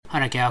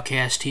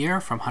Hunagowcast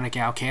here from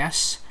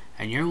Hunagowcast,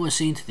 and you're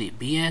listening to the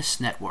BS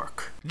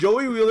Network.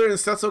 Joey Wheeler and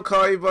Setsu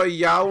Kaiba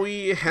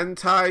Yaoi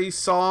Hentai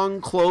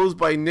Song Closed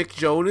by Nick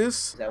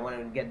Jonas. I want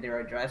to get their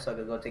address so I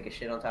could go take a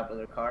shit on top of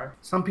their car.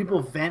 Some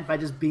people vent by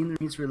just being their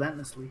meats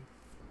relentlessly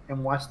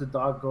and watch the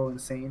dog go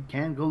insane.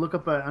 Can go look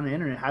up on the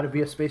internet how to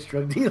be a space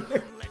drug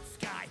dealer.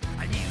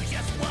 I knew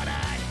just what I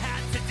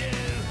had to do.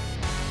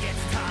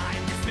 It's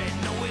time to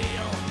spin the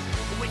wheel.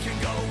 We can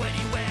go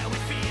anywhere we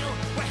feel.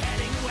 We're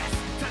heading west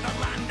to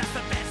the land that's the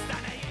best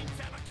and I ain't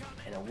ever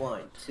coming. And a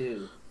 1,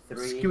 2, 3,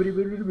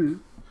 Skibidi-bidi-bidi-boo.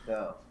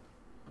 go.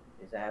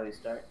 Is that how we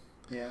start?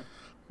 Yeah.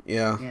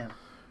 Yeah. Damn.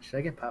 Should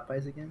I get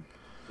Popeyes again?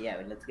 Yeah,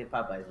 but let's get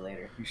Popeyes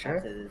later. You sure?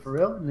 After this. For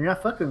real? You're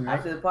not fucking with me, right?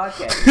 After the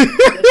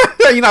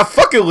podcast. You're not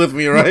fucking with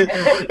me, right?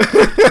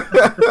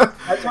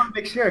 I just want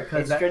to make sure,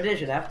 because It's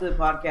tradition. After the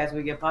podcast,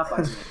 we get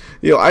Popeyes.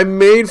 Yo, I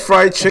made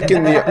fried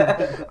chicken.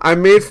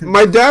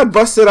 My dad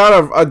busted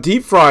out a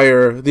deep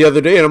fryer the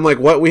other day, and I'm like,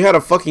 what? We had a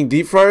fucking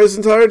deep fryer this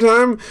entire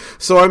time?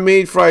 So I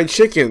made fried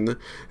chicken.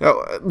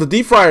 Now, the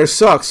deep fryer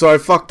sucks, so I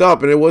fucked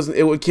up, and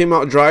it came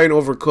out dry and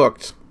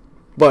overcooked.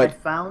 I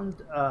But found,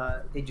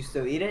 Did you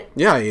still eat it?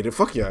 yeah, I ate it.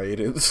 Fuck yeah, I ate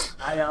it.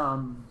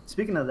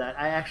 speaking of that,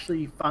 I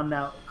actually found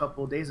out a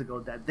couple of days ago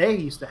that they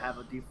used to have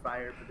a deep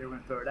fryer, but they were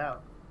going to throw it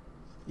out.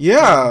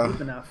 Yeah,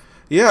 Deep enough.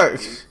 yeah, I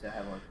used to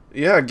have one.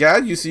 yeah.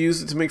 Gad used to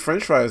use it to make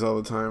French fries all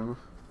the time.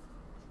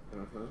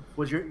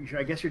 Was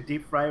I guess your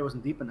deep fryer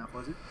wasn't deep enough,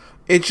 was it?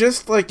 It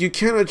just, like, you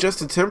can't adjust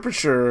the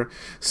temperature,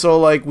 so,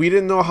 like, we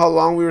didn't know how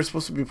long we were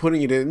supposed to be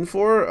putting it in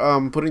for,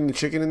 putting the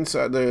chicken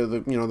inside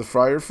the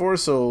fryer for,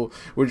 so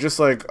we're just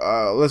like,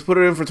 let's put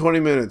it in for 20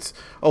 minutes.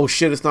 Oh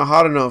shit, it's not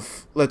hot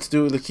enough. Let's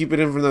keep it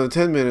in for another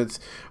 10 minutes.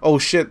 Oh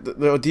shit,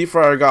 the deep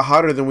fryer got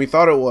hotter than we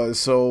thought it was,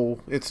 so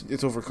it's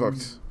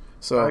overcooked.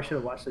 So I should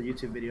have watched a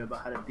YouTube video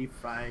about how to deep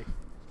fry,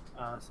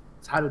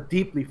 how to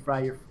deeply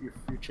fry your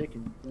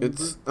chicken.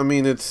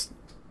 it's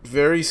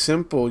very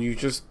simple. You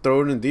just throw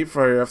it in the deep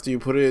fryer after you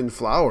put it in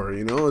flour,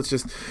 you know? It's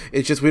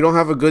just we don't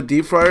have a good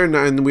deep fryer,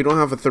 and we don't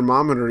have a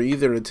thermometer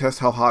either to test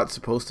how hot it's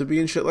supposed to be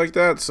and shit like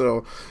that.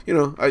 So, you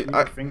know,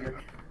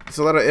 it's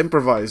a lot of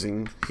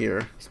improvising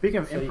here. Speaking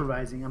of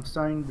improvising, I'm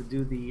starting to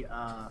do the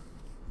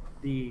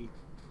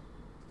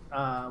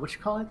what you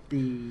call it?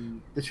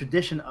 The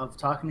tradition of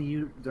talking to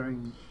you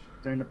during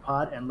the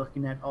pod and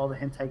looking at all the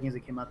hentai games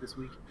that came out this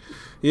week.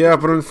 Yeah,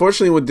 but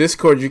unfortunately with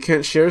Discord, you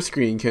can't share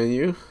screen, can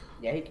you?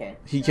 Yeah, he can.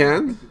 He I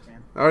can? think you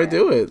can. All right,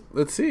 do it.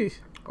 Let's see.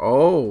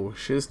 Oh,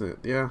 shiznit.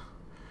 Yeah.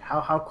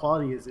 How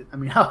quality is it? I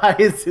mean, how high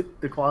is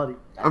it? The quality?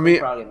 I mean-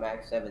 probably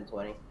max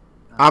 720.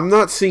 I'm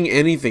not seeing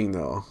anything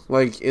though.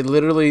 Like it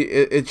literally,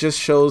 it just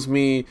shows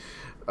me.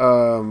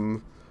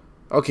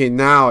 Okay,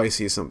 now I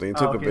see something. It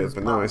took Oh, a okay, bit, it's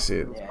but now I paused. see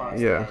it. It's Yeah,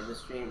 paused. Yeah.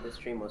 The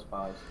stream was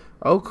paused.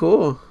 Oh,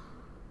 cool.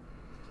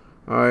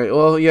 All right.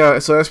 Well, yeah.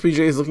 So SPJ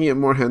is looking at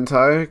more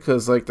hentai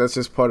because, like, that's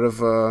just part of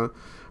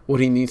what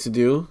he needs to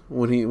do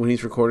when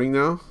he's recording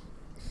now.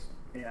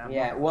 Yeah.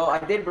 Yeah, well, I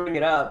did bring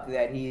it up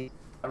that he's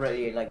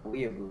already like a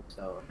weeaboo,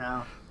 so.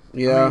 Now,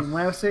 Yeah. I mean,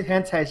 when I say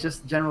hentai, it's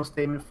just a general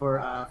statement for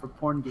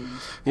porn games,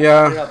 I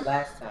brought it Yeah. up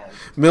last time.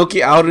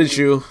 Milky outed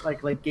you.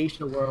 like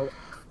Geisha World.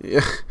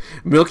 Yeah.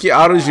 Milky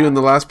outed you in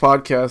the last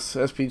podcast,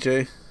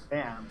 SPJ.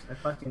 Damn, I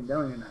fucking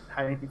don't even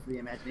have anything for the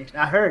imagination.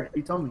 I heard.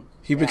 He told me.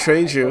 He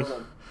betrayed I you.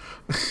 told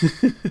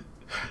him,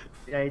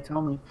 Yeah, he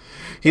told me.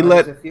 He "Oh,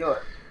 let. it's a fjord,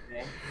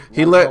 okay?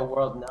 He Now let- the whole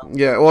world knows."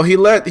 Yeah. Well, he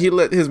let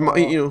his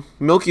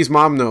Milky's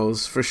mom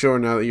knows for sure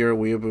now that you're a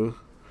weeaboo.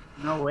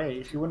 No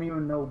way. She wouldn't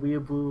even know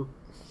weeaboo.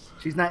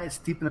 She's not as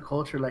deep in the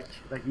culture like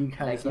you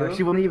guys Like are. you?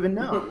 She wouldn't even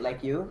know.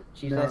 Like you?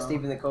 She's No. not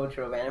steep in the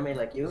culture of anime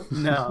like you?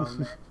 No,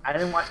 man. I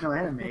didn't watch no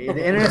anime.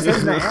 The internet says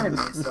it's not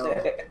anime,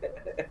 so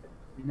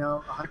you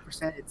know,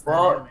 100% it's not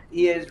Well, anime.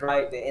 he is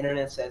right. The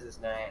internet says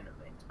it's not anime.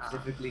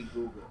 Specifically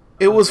Google.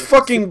 It was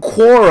fucking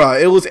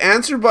Quora. It was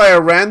answered by a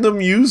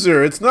random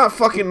user. It's not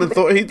fucking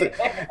authority.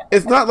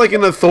 It's not like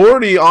an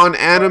authority on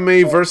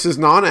anime versus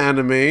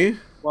non-anime.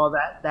 Well,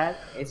 that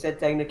It said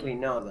technically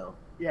no, though.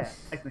 yeah,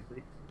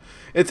 technically.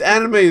 It's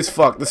anime as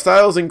fuck. The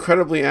style is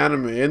incredibly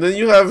anime. And then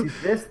you See,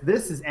 have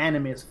this is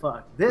anime as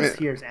fuck. This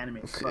here is anime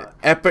as fuck.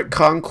 Epic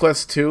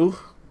Conquest 2.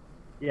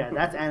 Yeah,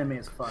 that's anime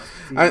as fuck.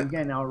 See, I- you're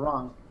getting it all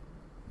wrong.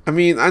 I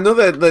mean, I know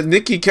that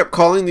Nikki kept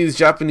calling these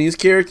Japanese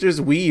characters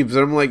weebs. And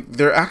I'm like,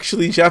 they're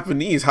actually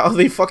Japanese. How are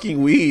they fucking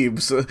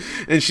weebs?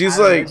 And she's I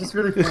don't know, like... it's just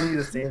really funny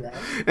to say that.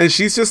 And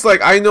she's just like,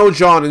 I know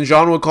John, and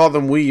John would call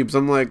them weebs.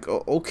 I'm like,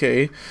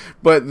 okay.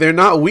 But they're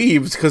not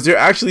weebs, because they're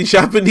actually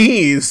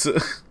Japanese.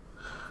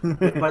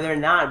 But they're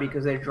not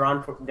because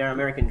they're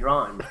American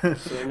drawn.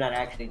 So they're not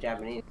actually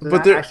Japanese. They're But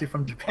not they're- actually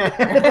from Japan.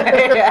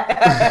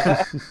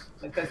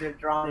 Because they're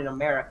drawn in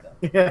America.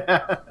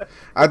 Yeah.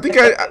 I think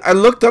I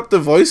looked up the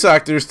voice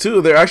actors,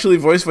 too. They're actually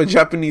voiced by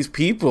Japanese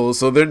people,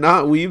 so they're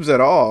not weebs at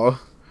all.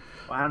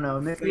 Well, I don't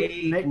know.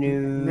 Fake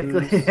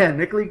news.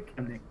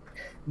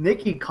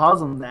 Nikki calls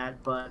them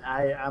that, but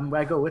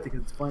I go with it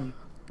because it's funny.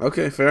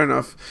 Okay, fair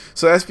enough.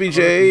 So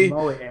SBJ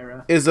Moe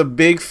era. is a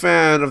big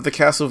fan of the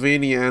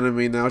Castlevania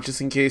anime now, just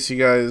in case you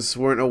guys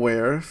weren't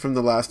aware from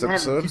the last Man,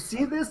 episode. you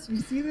see this? You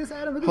see this,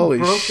 Adam? Look at Holy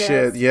this broke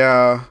shit, ass-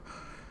 yeah.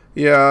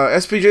 Yeah,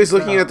 SPJ's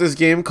looking at this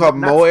game called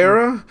Not Mo Steve.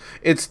 Era.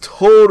 It's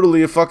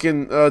totally a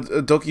fucking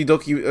Doki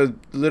Doki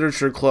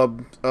Literature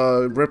Club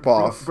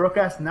ripoff. Broke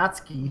ass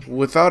Natsuki.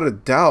 Without a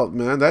doubt,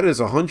 man. That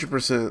is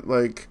 100%.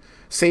 Like,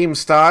 same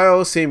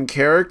style, same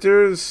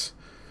characters.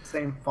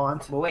 Same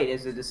font. But wait,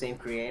 is it the same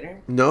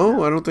creator?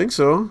 No, I don't think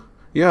so.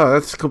 Yeah,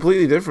 that's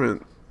completely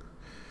different.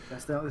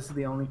 This is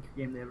the only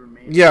game they ever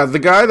made. Yeah, the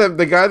guy that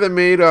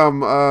made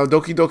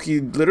Doki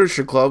Doki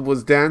Literature Club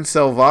was Dan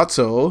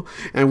Salvato,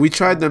 and we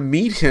tried to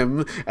meet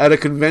him at a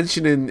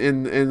convention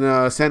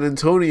in San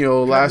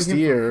Antonio last meet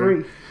him for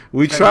year. free.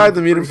 We tried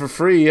to meet him for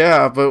free,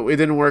 yeah, but it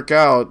didn't work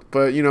out.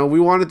 But you know, we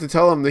wanted to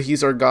tell him that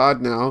he's our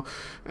god now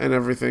and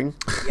everything.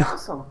 Y'all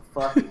some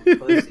fucking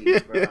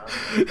pussies, bro.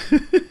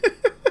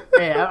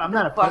 Hey, I'm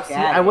not a Fuck pussy.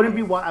 outta I wouldn't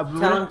be. here. I Telling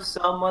wouldn't,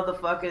 some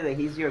motherfucker that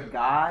he's your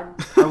god.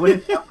 I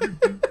wouldn't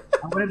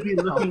be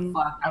looking.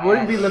 fuck I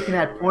wouldn't be outta looking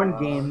here, at porn bro.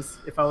 games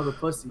if I was a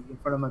pussy in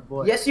front of my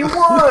boy. Yes, you would.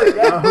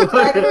 That's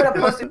exactly what a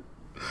pussy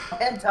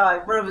hentai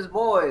in front of his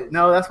boys.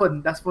 No, that's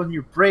when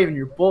you're brave and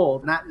you're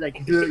bold. Not like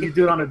you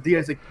do it on a deal.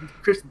 It's like,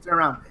 Christian, turn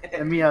around.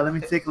 Let me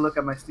take a look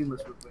at my Steam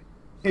list real quick.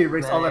 He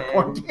erased all that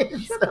porn Man,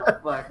 games. Shut the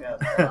fuck up,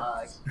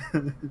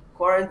 dog.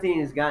 Quarantine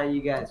has gotten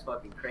you guys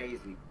fucking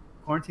crazy.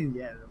 Quarantine,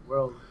 yeah, the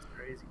world is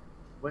crazy.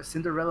 What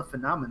Cinderella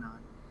phenomenon?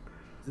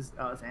 It's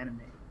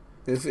anime.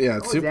 It's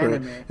it's super.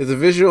 anime. It's a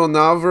visual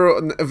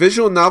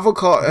novel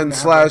called and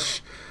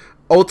slash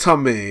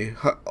otome.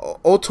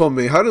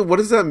 Otome. What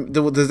does that?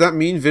 Does that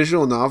mean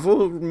visual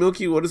novel?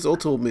 Milky, what does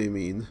otome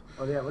mean?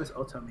 Oh yeah, what does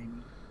otome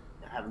mean?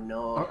 I have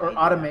no Or idea.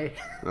 automate.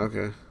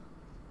 Okay.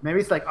 Maybe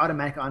it's like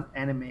automatic on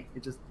anime.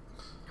 It just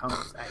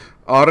comes.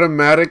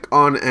 Automatic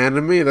on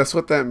anime. That's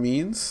what that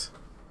means.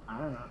 I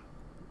don't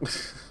know.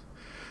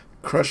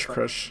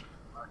 Crush.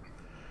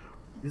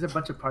 These are a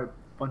bunch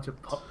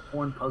of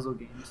porn puzzle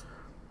games.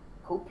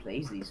 Who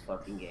plays these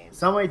fucking games?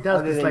 Somebody does.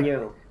 Other It's than like,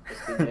 you,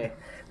 SPJ.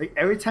 like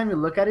every time you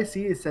look at it,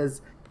 see it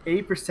says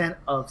 80%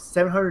 of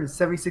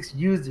 776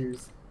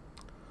 users.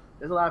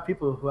 There's a lot of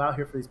people who are out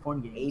here for these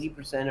porn games.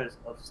 80%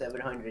 of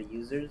 700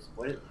 users.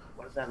 What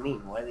does that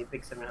mean? Why do they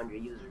pick 700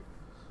 users?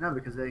 No,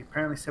 because they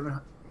apparently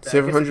 700.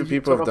 700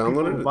 people have total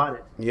downloaded who it? bought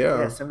it. Yeah.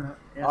 Yeah, 700.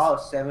 Yes. Oh,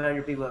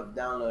 700 people have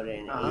downloaded it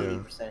and Uh-huh.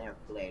 80%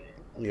 have played it.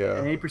 Yeah.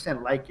 And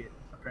 80% like it.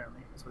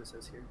 Apparently, that's what it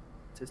says here.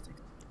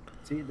 Statistics.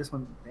 See this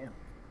one. Damn.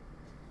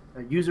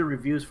 User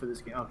reviews for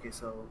this game. Okay,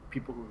 so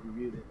people who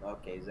reviewed it.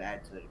 Okay, is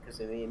that to it? Because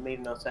it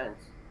made no sense.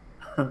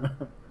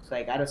 It's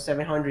like out of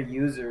 700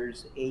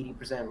 users,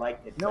 80%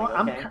 liked it. It's No,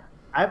 like, okay.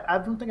 I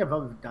don't think I've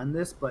ever done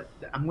this, but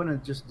I'm gonna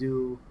just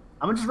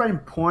write in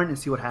porn and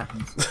see what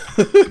happens.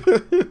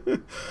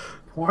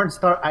 Porn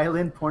Star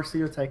Island, Porn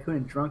Studio Tycoon,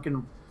 and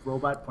Drunken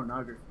Robot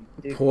Pornography.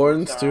 Dude,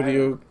 Porn sorry.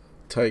 Studio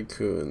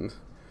Tycoon.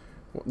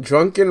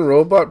 Drunken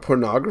robot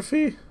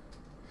pornography?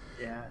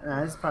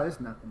 Yeah, it's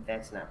nothing.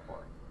 That's not porn.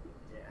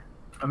 Yeah,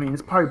 I mean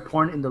it's probably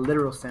porn in the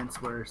literal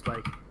sense, where it's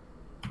like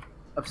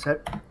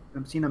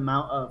obscene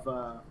amount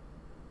of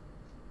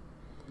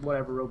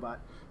whatever robot.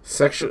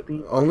 Sexual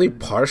Sexual only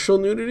nudity. partial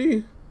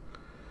nudity?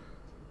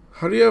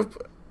 How do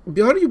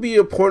you be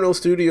a porno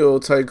studio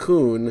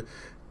tycoon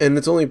and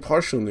it's only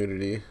partial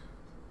nudity?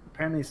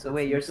 Apparently, So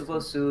wait, you're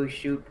supposed to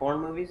shoot porn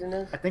movies in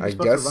this? I think I you're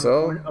supposed guess to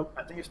so. run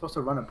I think you're supposed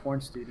to run a porn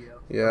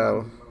studio.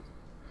 Yeah.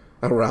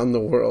 Around the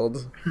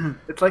world.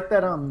 It's like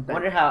that. I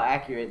wonder how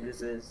accurate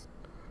this is.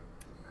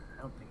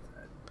 I don't think so.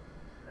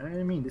 I don't know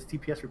what I mean. This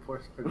TPS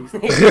reports for these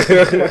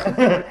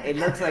It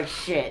looks like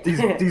shit.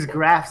 these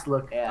graphs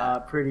look Yeah.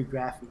 pretty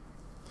graphic.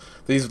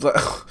 They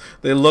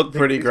look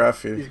pretty These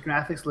graphic.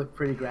 graphics look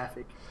pretty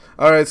graphic.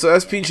 Alright, so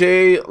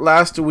SPJ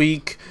last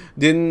week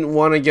didn't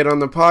want to get on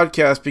the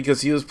podcast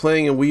because he was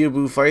playing a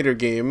Weeaboo fighter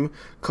game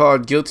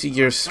called Guilty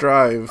Gear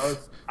Strive.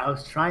 I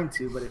was trying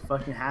to, but it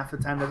fucking half the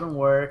time doesn't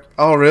work.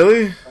 Oh,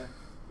 really?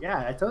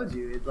 Yeah, I told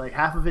you. It like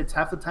half the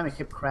time it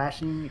kept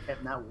crashing. It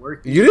kept not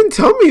working. You didn't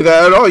tell me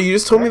that at all. You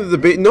just told me that the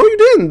beta. No, you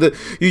didn't.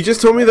 You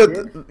just told me that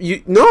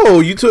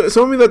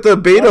told me that the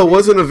beta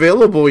wasn't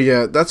available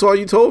yet. That's all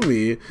you told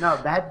me. No,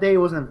 that day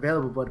wasn't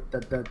available, but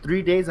the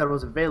 3 days that it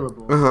was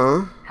available,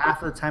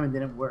 half of the time it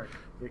didn't work.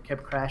 It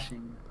kept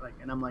crashing. Like,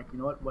 and I'm like, you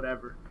know what?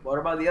 Whatever. What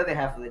about the other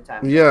half of the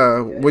time?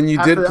 Yeah, when you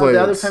Half did of play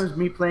the other it. times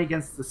me playing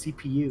against the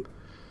CPU.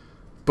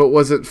 But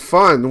was it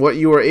fun? What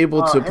you were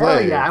able to hell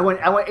play? yeah, I went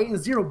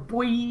 8-0,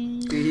 boy.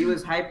 Dude, he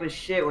was hype as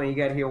shit when he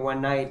got here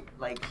one night,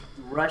 like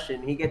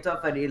rushing. He gets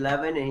up at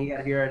 11 and he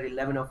got here at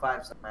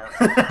 11:05 somehow.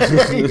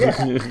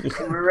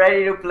 Yeah. And we're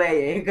ready to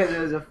play it because it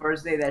was the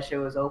first day that shit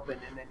was open,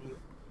 and then he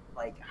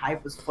like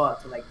hype as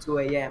fuck to like 2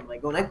 a.m.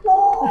 like going like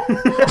whoa,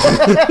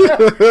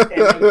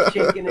 and like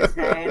shaking his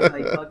hand,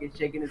 like fucking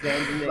shaking his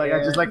hands in the Like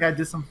air. I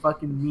did some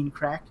fucking mean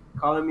crack.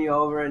 Calling me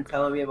over and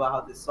telling me about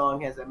how this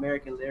song has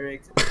American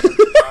lyrics. And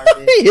it's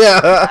garbage. Yeah.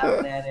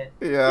 Laughing at it.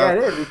 Yeah,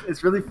 it is.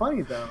 It's really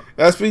funny though.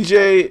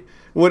 SPJ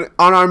when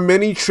on our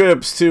many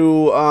trips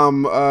to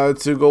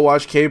go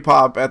watch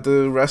K-pop at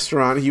the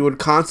restaurant, he would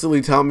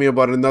constantly tell me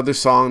about another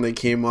song that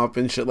came up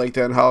and shit like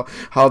that, and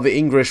how the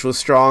English was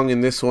strong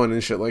in this one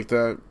and shit like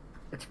that.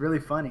 It's really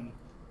funny.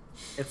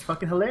 It's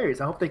fucking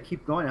hilarious. I hope they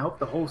keep going. I hope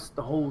the whole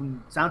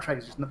soundtrack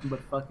is just nothing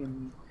but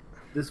fucking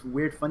this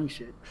weird funny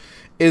shit.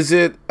 Is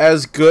it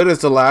as good as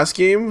the last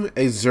game,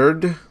 a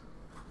Zerd?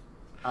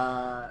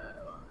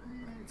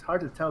 It's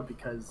hard to tell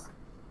because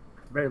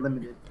it's very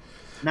limited.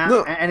 Now,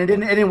 No. and it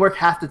didn't work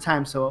half the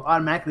time, so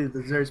automatically the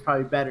Zerd is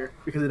probably better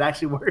because it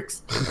actually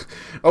works.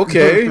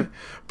 Okay,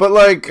 but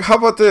like, how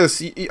about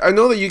this? I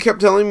know that you kept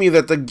telling me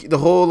that the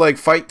whole like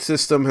fight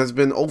system has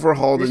been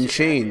overhauled and This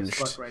shit anime as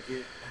changed. fuck right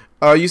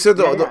here. You said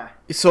Yeah.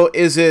 so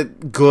is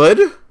it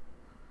good?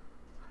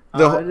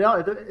 No,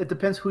 it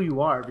depends who you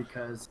are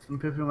because some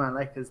people might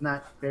like it's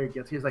not very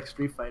guilty. It's like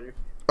Street Fighter.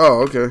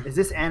 Oh, okay. Is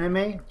this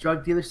anime?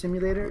 Drug Dealer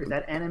Simulator? Is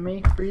that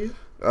anime for you?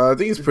 I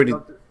think it's Just pretty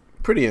about the-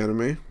 pretty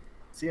anime.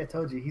 See, I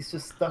told you, he's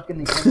just stuck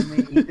in the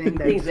anime thing.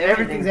 Thinks That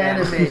everything's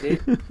anime.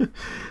 dude.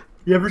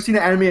 You ever seen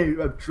an anime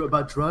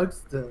about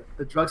drugs? The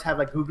drugs have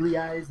like googly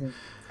eyes and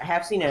I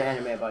have seen an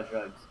anime about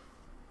drugs.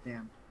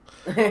 damn.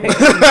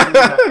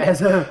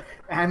 As a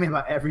anime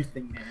about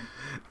everything, man.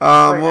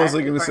 What was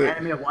I gonna For say? an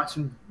anime of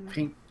watching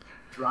paint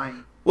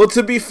drying. Well,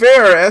 to be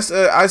fair,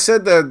 I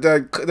said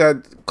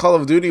that Call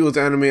of Duty was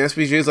anime.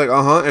 SPJ is like,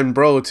 and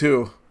bro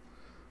too.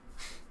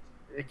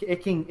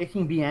 It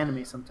can be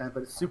anime sometimes,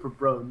 but it's super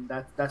bro. And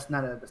that's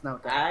not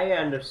what that. I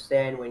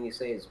understand when you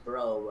say it's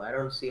bro, but I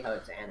don't see how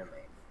it's anime.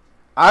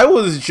 I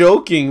was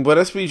joking, but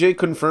SPJ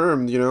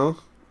confirmed. You know.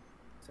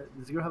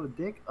 Does the girl have a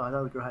dick? Oh, I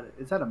thought the girl had it.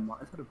 Is that a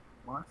monster?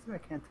 I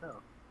can't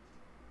tell.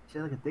 Is she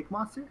like a dick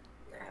monster?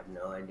 I have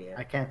no idea.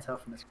 I can't tell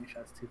from the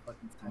screenshots. Too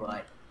fucking tiny.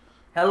 But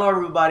hello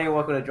everybody, and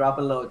welcome to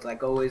Dropping Loads.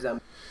 Like always, I'm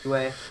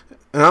Way.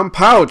 And I'm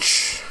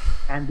Pouch.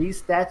 And these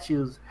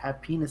statues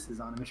have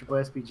penises on them. It's your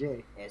boy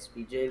SPJ.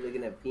 SPJ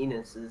looking at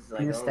penises like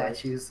Penis always.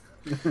 statues.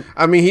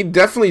 I mean, he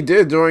definitely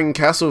did during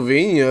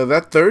Castlevania.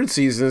 That third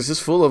season is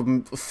just full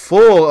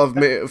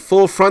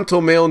of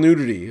frontal male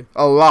nudity.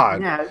 A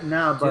lot. Yeah,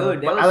 no, but,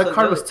 Dude, there but was some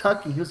Alucard was good-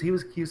 tucking.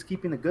 He was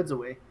keeping the goods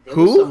away. There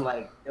Who?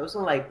 Was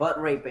some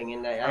butt raping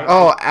in there.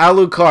 Oh,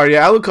 Alucard.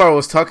 Yeah, Alucard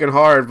was tucking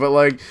hard, but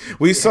like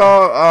we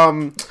saw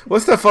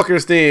what's that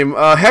fucker's name?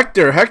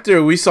 Hector.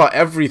 Hector, we saw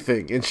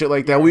everything and shit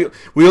like that. We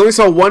only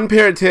saw one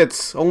pair of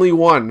tits. Only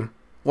one.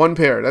 One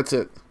pair. That's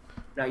it.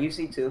 Now you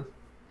see two.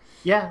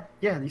 Yeah,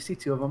 you see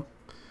two of them.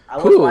 I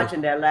was Cool.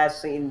 watching that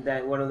last scene,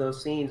 that one of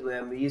those scenes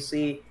where you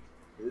see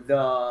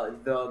the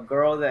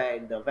girl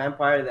the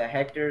vampire that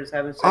Hector is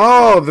having sex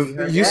Oh,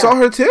 with. you saw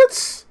her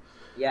tits?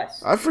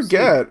 Yes. I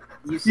forget.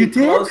 You see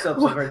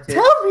close-ups of her tits.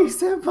 Tell me,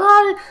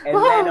 senpai. And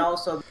then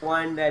also the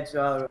one that's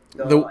The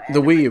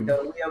weeb.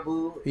 the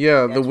weeaboo.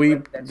 Yeah, the that's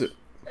weeb.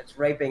 That's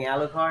raping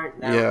Alucard.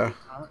 Now Yeah.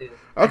 too.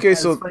 Okay,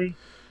 It's so funny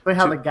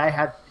how the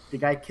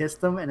guy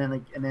kissed him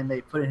and then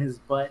they put it in his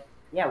butt.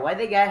 Yeah, why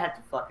the guy had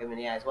to fuck him in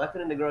the ass? Why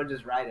couldn't the girl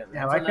just ride him?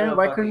 Yeah, That's why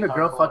another couldn't the fucking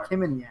girl hardcore. fuck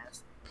him in the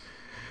ass?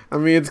 I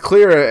mean, it's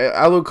clear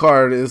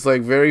Alucard is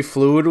like very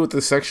fluid with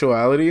the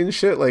sexuality and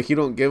shit. Like he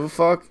don't give a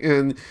fuck,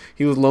 and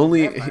he was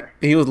lonely. Vampire.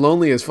 He was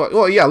lonely as fuck.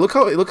 Well, yeah, look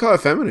how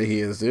effeminate he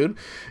is, dude.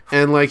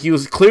 And like he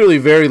was clearly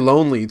very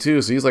lonely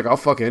too. So he's like, I'll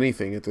fuck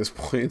anything at this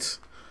point.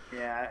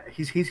 Yeah,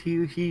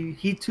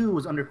 he too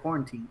was under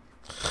quarantine.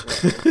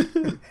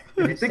 If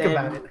you think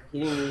about it.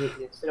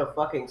 Instead of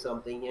fucking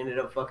something, he ended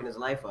up fucking his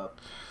life up.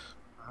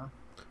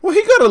 Well,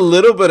 he got a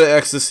little bit of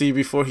ecstasy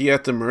before he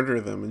had to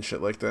murder them and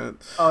shit like that.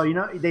 Oh, you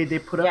know they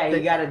put up. Yeah, he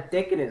they, got a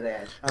dick in his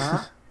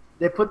ass.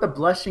 They put the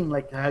blushing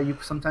like how you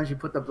sometimes you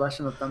put the blush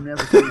on the thumbnail.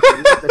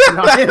 That's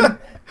not him.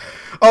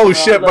 Oh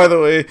shit! look. By the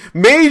way,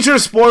 major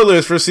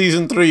spoilers for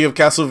season 3 of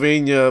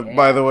Castlevania.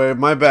 By the way,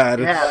 my bad.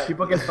 Yeah,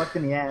 people get fucked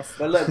in the ass.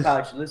 But look,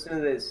 Pouch, listen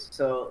to this.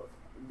 So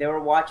they were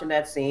watching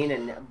that scene,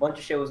 and a bunch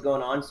of shit was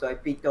going on. So I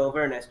peeked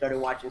over and I started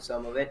watching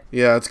some of it.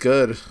 Yeah, it's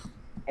good.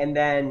 And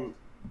then,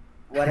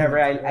 whatever,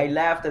 I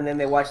left, and then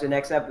they watched the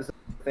next episode,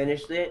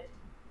 finished it.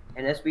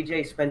 And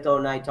SBJ spent all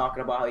night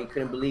talking about how he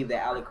couldn't believe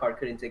that Alucard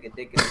couldn't take a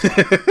dick in his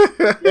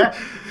ass. Yeah.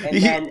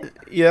 And then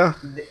Yeah.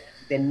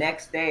 the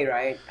next day,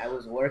 right, I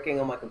was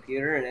working on my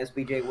computer, and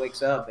SBJ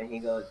wakes up, and he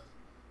goes,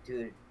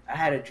 dude, I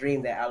had a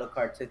dream that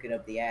Alucard took it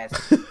up the ass.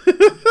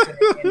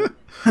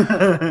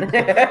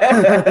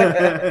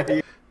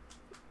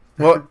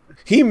 Well,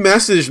 he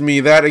messaged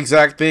me that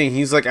exact thing.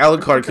 He's like,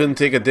 Alucard couldn't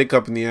take a dick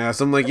up in the ass.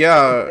 I'm like,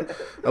 yeah,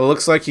 it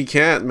looks like he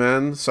can't,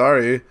 man.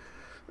 Sorry.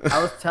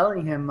 I was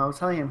telling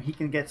him he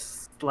can get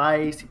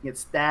sliced, he can get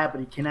stabbed, but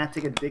he cannot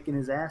take a dick in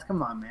his ass.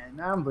 Come on, man.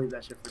 I don't believe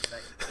that shit for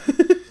a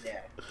second. Yeah.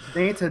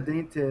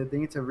 They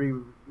need to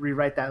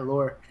rewrite that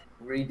lore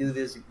Redo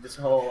this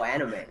whole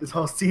anime. this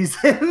whole season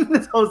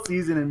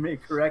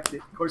and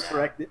course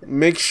correct it.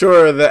 Make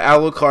sure that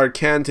Alucard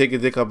can take a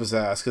dick up his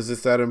ass because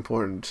it's that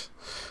important.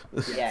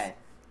 Yeah.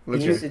 He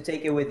Okay. used to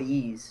take it with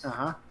ease.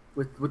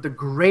 With the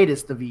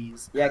greatest of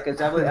ease. Yeah, because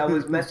I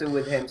was messing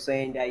with him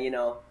saying that,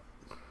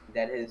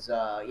 that his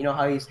you know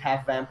how he's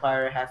half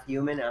vampire, half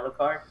human,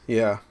 Alucard.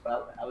 Yeah.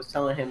 Well, I was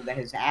telling him that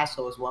his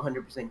asshole is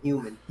 100%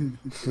 human.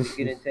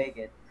 He didn't take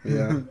it.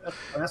 Yeah.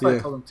 That's what Yeah.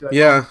 I told him too.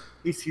 Yeah.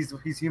 He's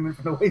human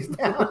from the waist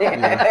down.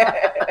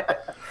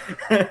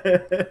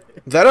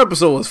 That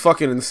episode was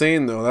fucking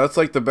insane though. That's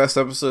like the best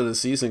episode of the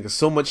season because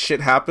so much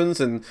shit happens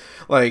and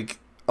like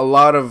a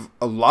lot of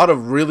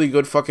really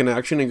good fucking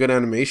action and good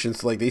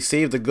animations. Like they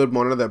saved a good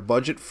amount of that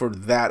budget for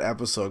that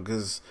episode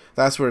because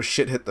that's where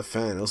shit hit the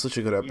fan. It was such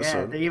a good Yeah,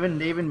 episode. they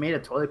even made a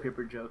toilet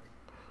paper joke.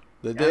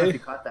 Did I don't know if they? you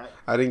caught that.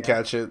 I didn't Yeah.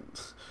 catch it.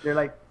 They're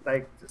like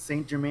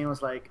Saint Germain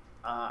was like,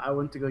 I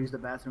went to go use the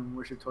bathroom.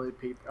 Where's your toilet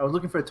paper? I was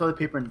looking for a toilet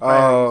paper in Paris,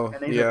 Oh,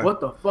 and he's yeah. like, "What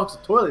the fuck's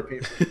toilet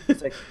paper?"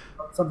 It's like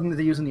something that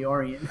they use in the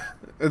Orient.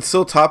 It's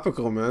so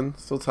topical, man.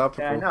 So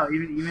topical. Yeah, I know.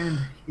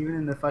 Even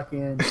in the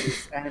fucking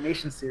this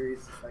animation series,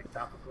 it's like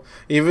topical.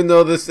 Even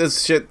though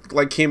this shit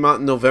like came out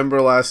in November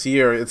last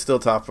year, it's still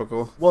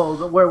topical.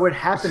 Well, where it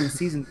happened in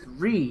season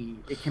 3,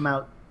 it came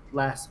out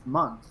last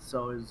month,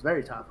 so it was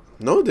very topical.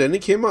 No, it didn't.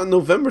 It came out in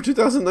November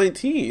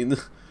 2019.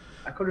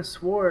 I could have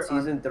swore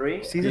Season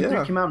 3? season Yeah.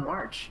 3 came out in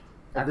March.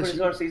 I of could this have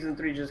year. sworn season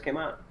 3 just came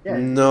out. Yeah.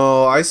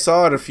 No, I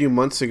saw it a few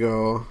months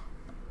ago.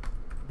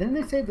 Didn't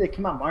they say they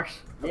came out March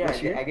of Yeah,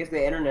 this year? I guess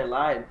the internet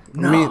lied.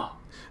 No. I mean,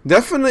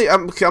 definitely,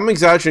 I'm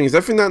exaggerating. It's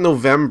definitely not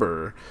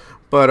November,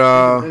 but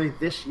Literally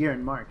this year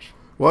in March.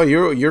 well,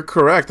 you're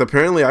correct.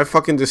 Apparently, I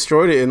fucking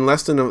destroyed it in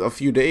less than a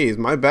few days.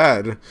 My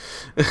bad.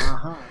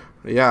 Uh-huh.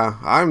 Yeah,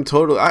 I'm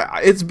totally.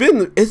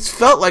 It's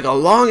felt like a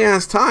long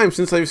ass time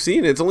since I've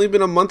seen it. It's only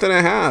been a month and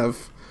a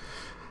half.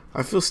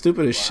 I feel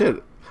stupid as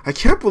shit. I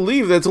can't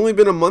believe that it's only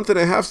been a month and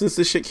a half since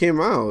this shit came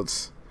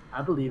out.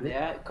 I believe it.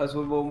 Yeah, because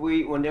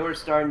when they were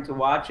starting to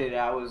watch it,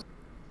 I was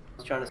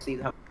trying to see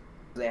how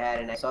they had,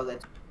 and I saw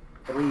that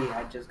 3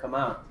 had just come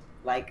out,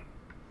 like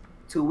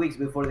 2 weeks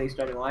before they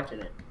started watching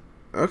it.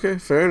 Okay,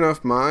 fair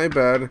enough. My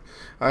bad.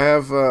 I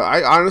have.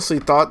 I honestly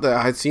thought that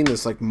I had seen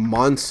this like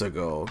months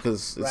ago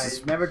because Right, this is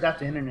it's never got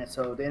the internet,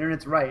 so the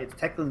internet's right. It's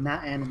technically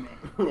not anime.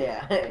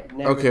 Yeah,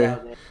 never Okay.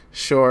 doubted it.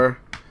 sure.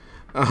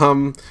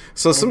 So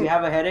If some. you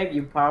have a headache,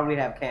 you probably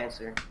have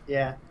cancer.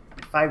 Yeah,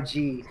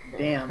 5G.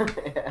 Damn.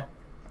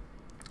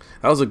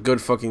 That was a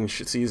good fucking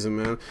season,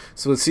 man.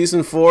 So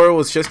season 4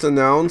 was just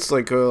announced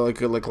like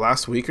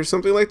last week or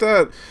something like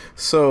that.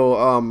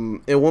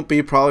 So it won't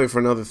be probably for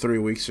another 3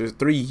 weeks or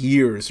 3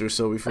 years or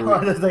so before.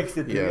 Oh, that's like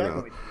the Yeah,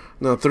 yeah,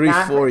 no, 3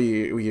 Nah, 4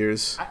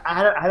 years.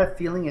 I had a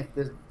feeling if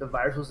the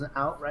virus wasn't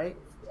out, right?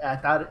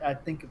 I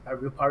think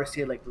we'll probably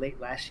see it like late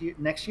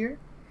next year,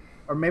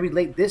 or maybe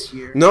late this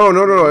year.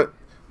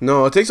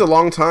 No, it takes a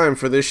long time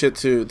for this shit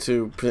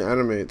to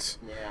animate.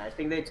 Yeah, I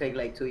think they take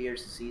like 2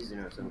 years a season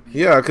or something.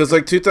 Yeah, because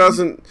like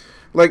 2000,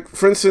 like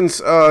for instance,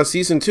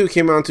 season 2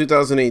 came out in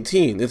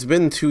 2018. It's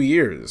been 2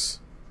 years.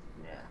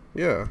 Yeah.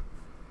 Yeah.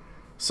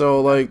 So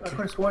like, I could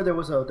have swore there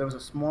was a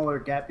smaller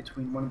gap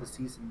between one of the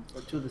seasons or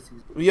 2 of the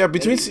seasons. yeah,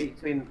 between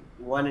Between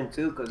 1 and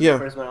 2, because Yeah. the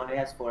first one only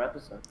has 4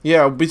 episodes.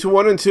 yeah, between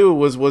 1 and 2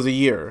 was a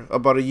year,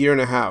 about a year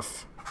and a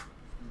half.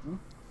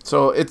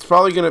 So it's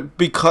probably gonna,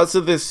 because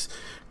of this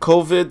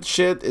COVID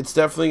shit, it's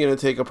definitely gonna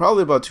take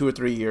probably about 2 or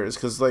 3 years.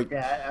 Because like,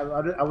 Yeah,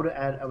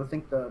 I would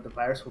think the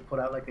virus will put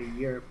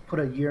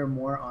a year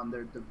more on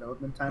their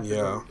development time. for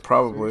yeah, the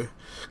probably, series.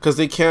 because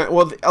they can't.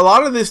 Well, a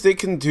lot of this they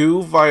can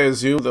do via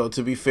Zoom, though.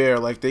 To be fair,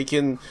 like they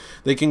can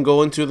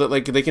go into the,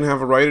 like they can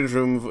have a writers'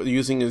 room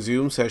using a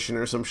Zoom session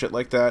or some shit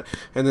like that,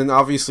 and then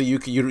obviously you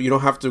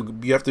don't have to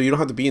you don't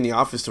have to be in the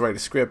office to write a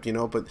script,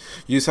 but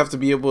you just have to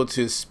be able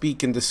to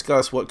speak and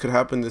discuss what could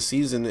happen this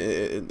season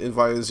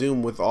via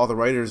Zoom with all the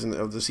writers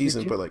of the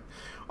season. you- But like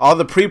all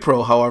the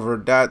pre-pro, however,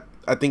 that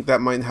I think that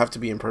might have to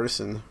be in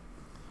person.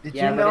 Did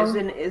Yeah, you but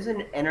know?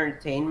 isn't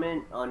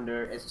entertainment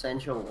under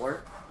essential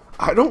work?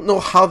 I don't know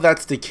how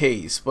that's the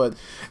case, but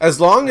as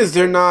long as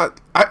they're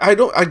not,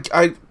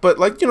 but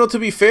like, to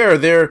be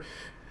fair,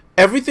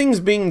 everything's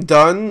being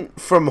done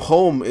from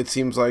home. It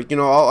seems like,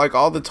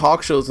 all the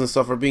talk shows and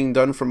stuff are being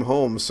done from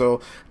home.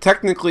 So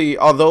technically,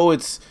 although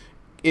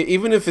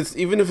even if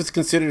it's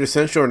considered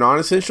essential or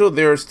non-essential,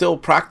 they're still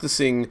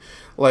practicing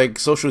like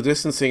social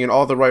distancing and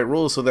all the right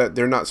rules so that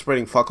they're not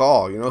spreading fuck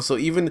all, So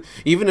even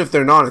if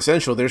they're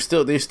non-essential, they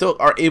still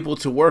are able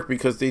to work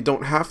because they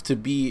don't have to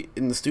be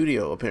in the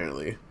studio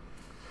apparently.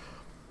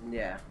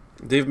 Yeah.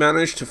 They've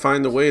managed to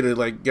find a way to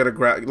like get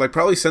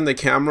probably send the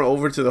camera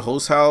over to the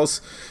host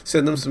house,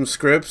 send them some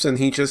scripts, and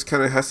he just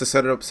kind of has to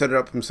set it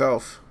up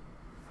himself.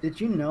 Did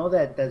you know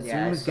that Yeah, I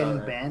Zoom is saw getting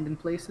that. banned in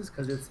places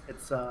because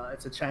it's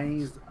a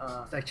Chinese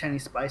it's like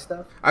Chinese spy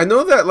stuff? I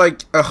know that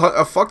like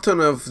a fuck ton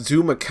of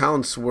Zoom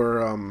accounts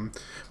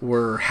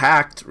were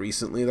hacked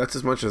recently. That's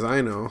as much as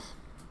I know.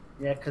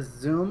 Yeah, because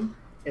Zoom,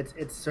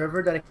 its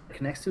server that it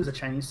connects to is a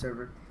Chinese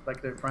server,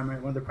 like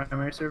one of their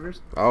primary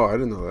servers. Oh, I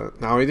didn't know that.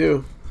 Now I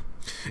do.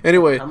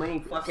 Anyway, How many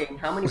fucking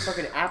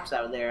apps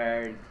out there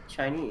are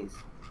Chinese?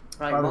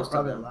 Probably most of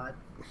Probably a them. lot.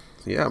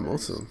 yeah,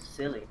 most of them.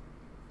 Silly.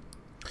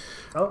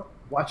 Oh,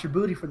 watch your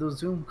booty for those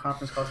Zoom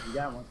conference calls if you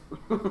got one.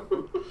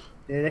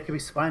 They could be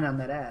spying on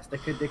that ass. They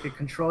could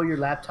control your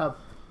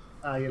laptop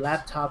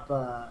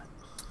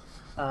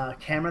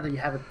camera that you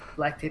have a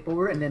black tape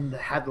over, and then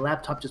have the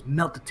laptop just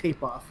melt the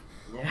tape off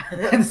Yeah.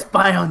 and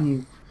spy on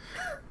you.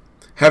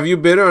 Have you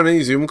been on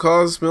any Zoom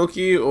calls,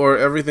 Milky, or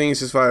everything is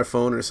just via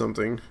phone or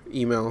something?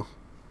 Email.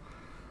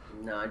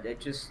 No, they're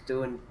just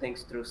doing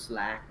things through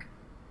Slack.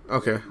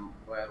 Okay.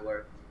 Where I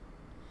work.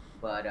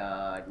 But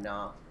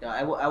no,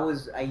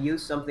 I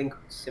used something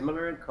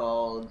similar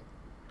called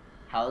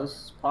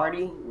House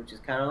Party, which is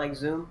kind of like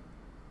Zoom.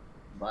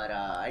 But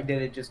I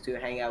did it just to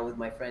hang out with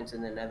my friends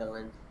in the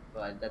Netherlands.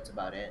 But that's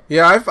about it.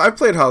 Yeah, I've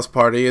played House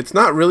Party. It's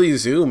not really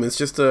Zoom. It's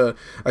just a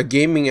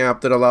gaming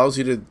app that allows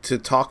you to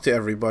talk to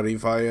everybody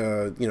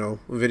via,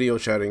 video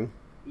chatting.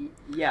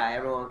 Yeah,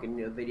 everyone can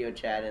do a video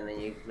chat and then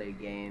you can play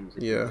games.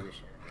 And Yeah. do other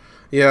shit.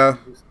 Yeah.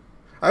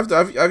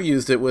 I've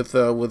used it with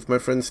my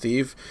friend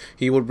Steve.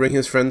 He would bring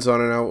his friends on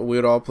and we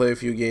would all play a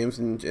few games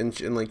and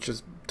like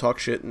just talk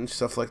shit and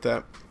stuff like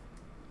that.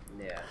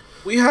 Yeah.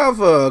 We have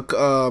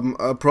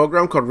a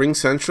program called Ring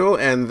Central,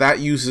 and that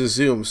uses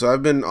Zoom. So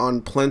I've been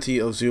on plenty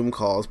of Zoom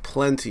calls,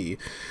 plenty.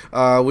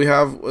 We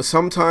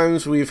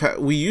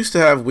used to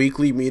have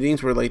weekly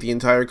meetings where like the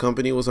entire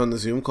company was on the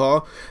Zoom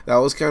call. That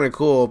was kind of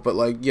cool, but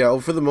like yeah,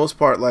 for the most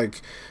part,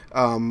 like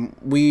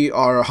we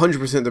are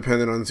 100%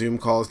 dependent on Zoom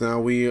calls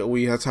now.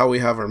 We that's how we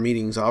have our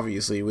meetings.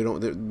 Obviously, we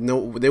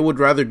don't. They would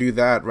rather do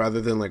that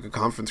rather than like a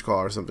conference call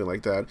or something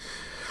like that.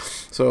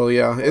 So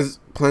yeah, it's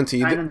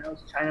plenty. China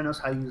knows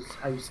how you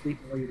sleep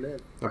and where you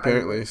live.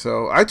 Apparently,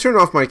 so I turn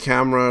off my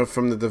camera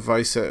from the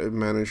device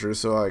manager.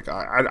 So like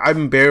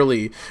I'm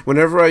barely.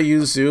 Whenever I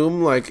use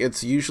Zoom, like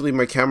it's usually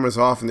my camera's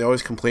off, and they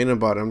always complain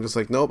about it. I'm just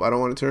like, nope, I don't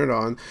want to turn it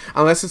on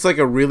unless it's like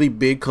a really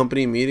big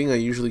company meeting. I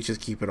usually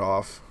just keep it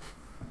off.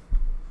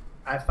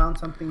 I found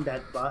something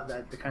that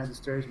kind of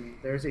disturbs me.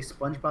 There's a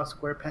SpongeBob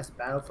SquarePants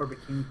Battle for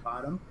Bikini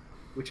Bottom,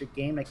 which a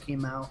game that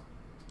came out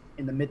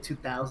in the mid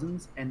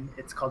 2000s, and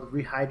it's called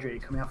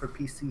Rehydrated, coming out for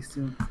PC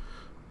soon.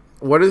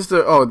 What is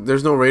the? Oh,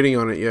 there's no rating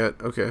on it yet.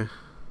 Okay.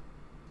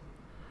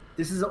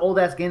 This is an old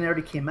ass game that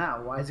already came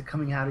out. Why is it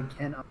coming out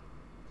again?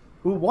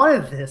 Who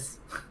wanted this?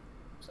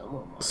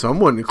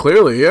 Someone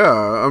clearly, yeah.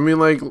 I mean,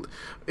 like,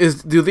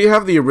 do they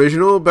have the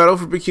original Battle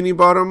for Bikini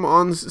Bottom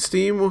on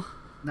Steam?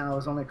 No, it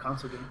was only a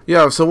console game.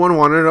 Yeah, if someone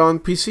wanted it on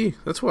PC,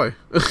 that's why.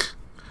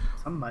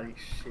 Somebody,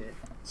 shit.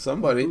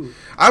 Somebody.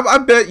 I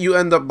bet you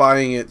end up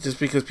buying it just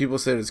because people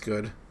said it's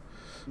good.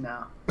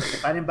 No,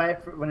 if I didn't buy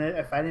it when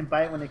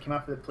it came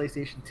out for the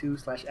PlayStation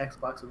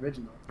 2/Xbox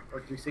original or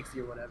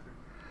 360 or whatever,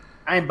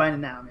 I ain't buying it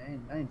now,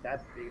 man. I ain't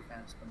that big a fan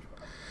of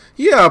SpongeBob.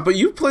 Yeah, but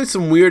you've played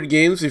some weird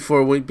games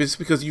before just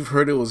because you've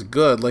heard it was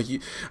good. Like,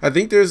 I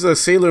think there's a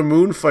Sailor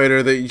Moon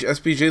fighter that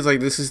SPJ's like,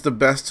 this is the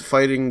best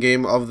fighting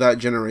game of that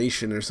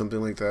generation or something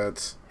like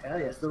that. Hell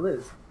yeah, still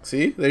is.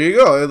 See, there you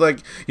go. Like,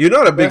 you're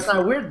not a big. That's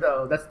not weird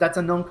though. That's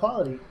a known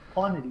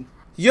quantity.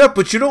 Yeah,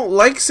 but you don't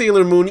like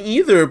Sailor Moon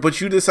either.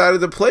 But you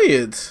decided to play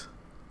it.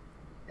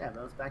 Yeah,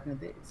 that was back in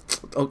the days.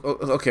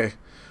 Okay.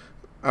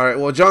 All right.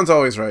 Well, John's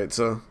always right.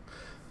 So.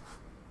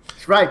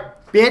 That's right,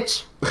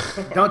 bitch.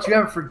 Don't you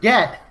ever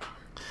forget.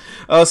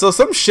 So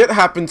some shit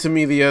happened to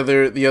me the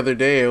other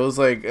day. It was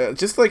like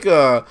just like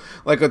a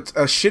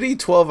shitty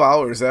 12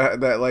 hours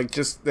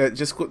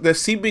that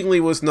seemingly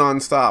was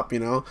nonstop. You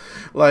know,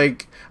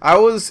 like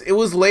it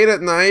was late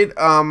at night.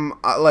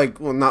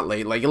 Not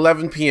late, like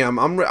 11 p.m.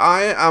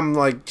 I'm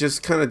like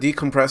just kind of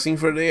decompressing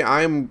for the day.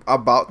 I'm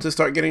about to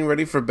start getting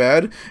ready for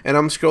bed, and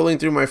I'm scrolling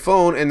through my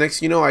phone, and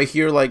next you know I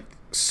hear like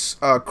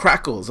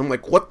crackles. I'm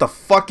like, what the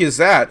fuck is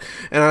that?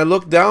 And I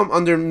look down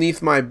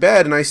underneath my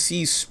bed and I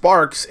see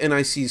sparks and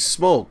I see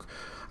smoke.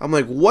 I'm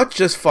like, what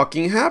just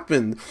fucking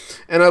happened?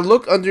 And I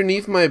look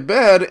underneath my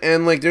bed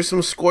and like there's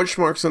some scorch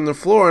marks on the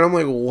floor, and I'm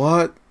like,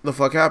 what the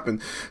fuck happened?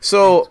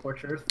 So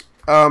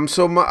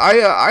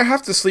I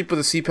have to sleep with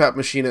a CPAP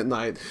machine at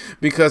night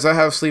because I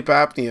have sleep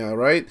apnea,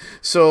 right?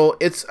 So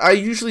I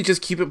usually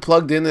just keep it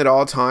plugged in at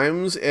all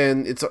times,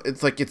 and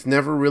it's like it's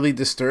never really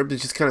disturbed. It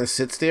just kind of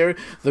sits there.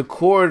 It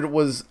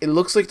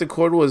looks like the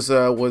cord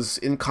was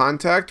in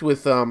contact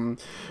with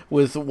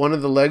one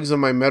of the legs of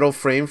my metal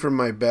frame from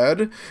my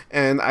bed,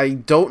 and I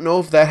don't know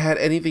if that had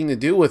anything to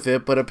do with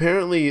it, but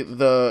apparently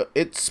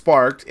it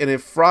sparked and it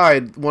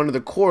fried one of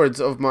the cords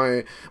of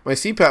my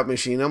CPAP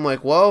machine. I'm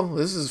like, well,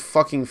 this is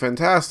fucking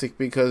fantastic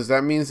because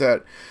that means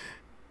that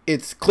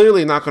it's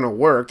clearly not going to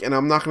work, and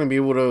I'm not going to be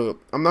able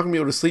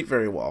to sleep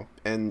very well.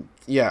 And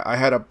yeah, I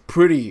had a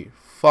pretty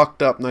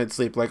fucked up night's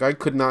sleep. Like, I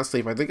could not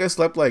sleep. I think I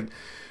slept like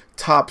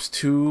tops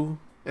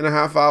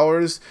 2.5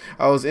 hours.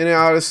 I was in and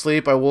out of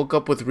sleep. I woke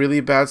up with really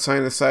bad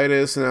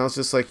sinusitis, and I was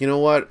just like, you know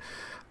what?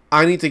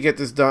 I need to get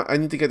this done. I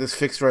need to get this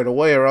fixed right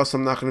away, or else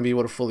I'm not going to be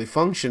able to fully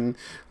function.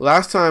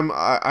 Last time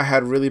I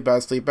had really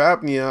bad sleep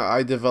apnea,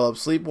 I developed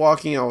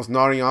sleepwalking. I was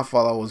nodding off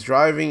while I was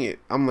driving.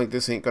 I'm like,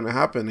 this ain't going to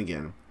happen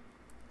again.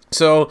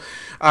 So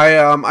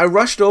I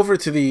rushed over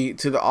to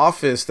the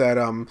office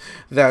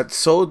that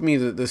sold me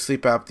the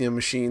sleep apnea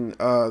machine,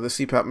 the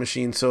CPAP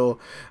machine. So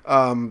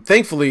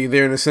thankfully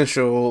they're an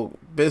essential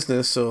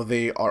business, so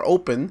they are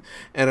open.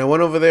 And I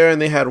went over there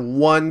and they had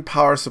one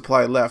power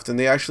supply left, and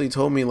they actually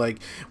told me, like,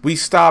 we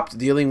stopped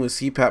dealing with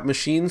CPAP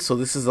machines, so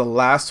this is the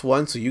last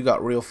one. So you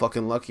got real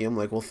fucking lucky. I'm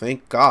like, well,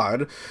 thank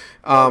God.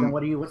 Then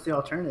what's the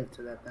alternative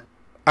to that then?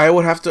 I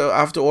would have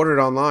to order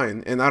it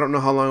online, and I don't know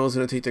how long it was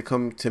going to take to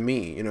come to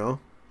me. You know.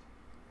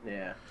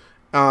 Yeah.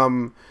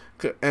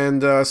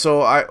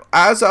 So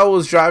as I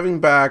was driving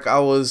back, I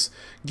was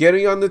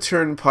getting on the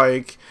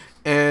turnpike,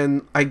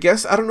 and I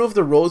guess, I don't know if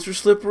the roads were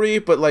slippery,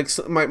 but like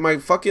my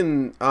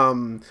fucking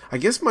I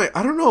guess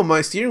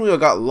my steering wheel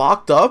got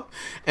locked up,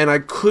 and I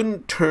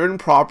couldn't turn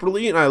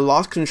properly, and I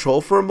lost control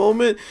for a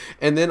moment,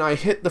 and then I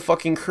hit the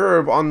fucking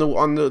curb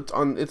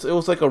it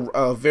was like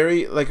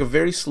a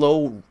very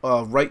slow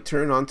right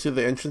turn onto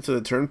the entrance of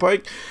the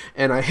turnpike,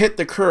 and I hit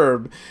the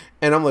curb.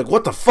 And I'm like,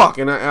 what the fuck?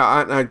 And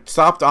I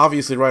stopped,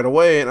 obviously, right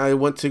away, and I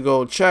went to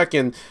go check,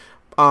 and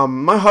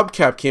my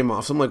hubcap came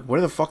off. So I'm like, where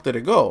the fuck did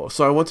it go?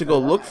 So I went to go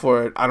look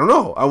for it. I don't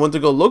know. I went to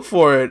go look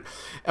for it,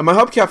 and my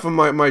hubcap from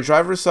my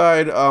driver's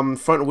side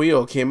front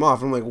wheel came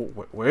off. I'm like,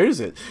 where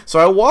is it? So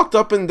I walked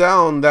up and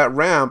down that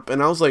ramp,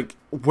 and I was like,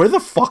 where the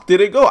fuck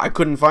did it go? I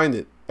couldn't find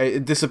it.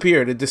 It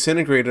disappeared. It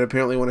disintegrated,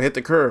 apparently, when I hit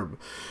the curb.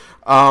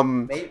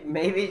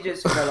 Maybe it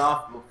just fell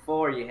off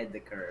before you hit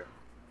the curb.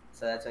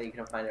 So that's why you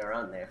couldn't find it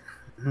around there.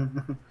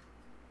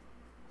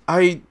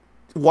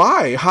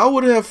 Why? How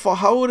would it have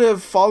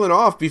fallen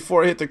off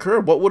before it hit the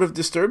curb? What would have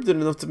disturbed it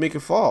enough to make it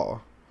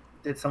fall?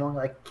 Did someone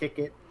like kick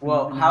it?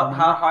 Well, how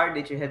hard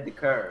did you hit the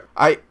curb?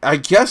 I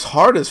guess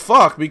hard as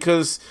fuck,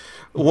 because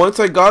once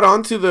I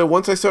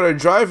started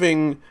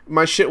driving,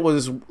 my shit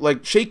was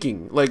like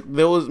shaking. Like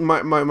there was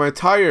my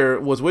tire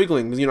was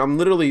wiggling. You know, I'm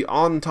literally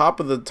on top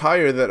of the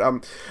tire that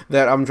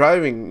I'm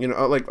driving. You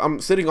know, like I'm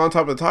sitting on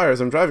top of the tire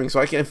as I'm driving, so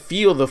I can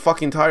feel the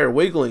fucking tire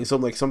wiggling. So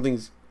I'm like,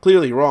 something's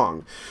clearly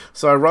wrong.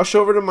 So I rush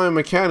over to my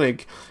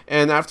mechanic,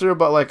 and after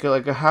about like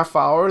a half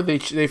hour,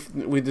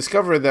 we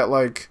discovered that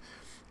like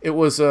it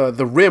was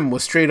the rim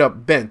was straight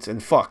up bent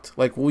and fucked.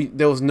 Like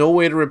there was no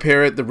way to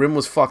repair it. The rim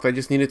was fucked. I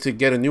just needed to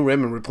get a new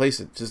rim and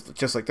replace it,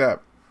 just like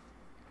that.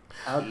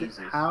 How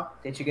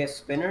did you get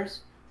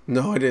spinners?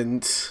 No, I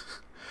didn't.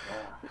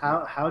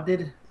 How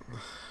did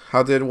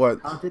what?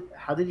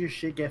 How did your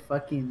shit get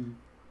fucking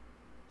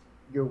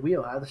your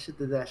wheel? How the shit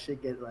did that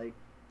shit get like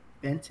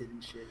bented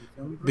and shit? You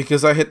feel me, bro?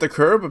 Because I hit the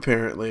curb,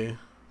 apparently.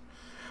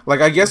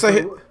 Like I guess I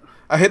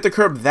hit the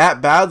curb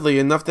that badly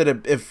enough that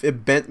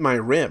it bent my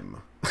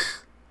rim.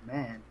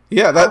 Man.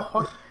 Yeah,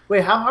 how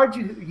hard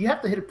you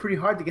have to hit it pretty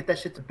hard to get that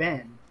shit to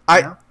bend?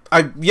 I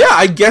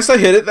guess I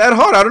hit it that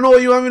hard. I don't know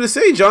what you want me to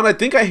say, John. I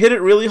think I hit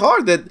it really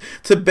hard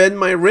to bend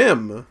my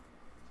rim.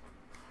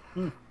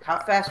 How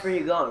fast were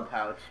you going,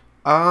 Pouch?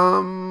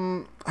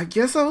 I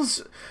guess I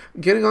was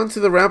getting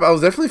onto the ramp. I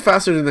was definitely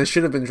faster than I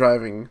should have been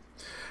driving.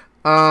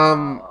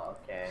 Okay.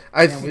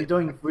 Were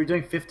you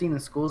doing 15 in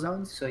school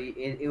zones? So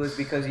it was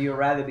because you'd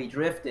rather be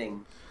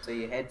drifting, so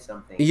you hit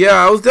something. Yeah,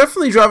 I was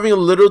definitely driving a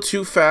little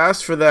too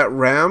fast for that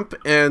ramp,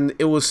 and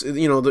it was,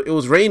 it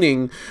was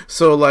raining,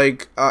 so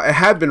like it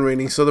had been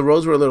raining, so the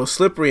roads were a little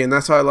slippery, and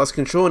that's how I lost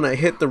control, and I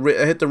hit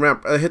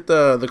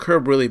the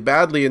curb really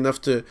badly enough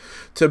to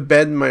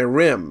bend my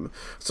rim.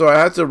 So I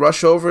had to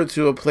rush over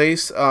to a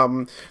place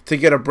to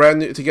get a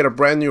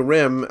brand new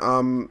rim.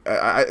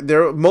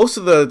 Most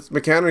of the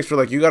mechanics were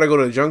like, you got to go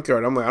to the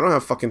junkyard. I'm like, I don't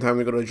have fucking time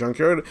to go to the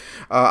junkyard.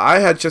 I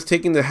had just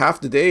taken half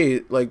the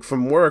day like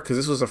from work, because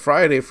this was a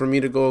Friday, for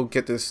me to go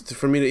get this,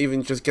 for me to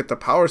even just get the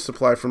power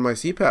supply from my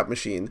CPAP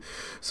machine.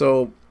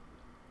 So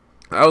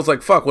I was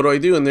like, fuck, what do I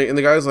do? And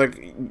the guy's like,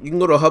 you can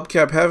go to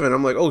Hubcap Heaven.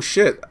 I'm like, oh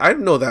shit, I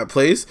didn't know that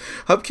place.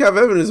 Hubcap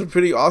Heaven is a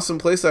pretty awesome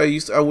place.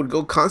 I would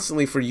go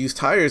constantly for used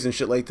tires and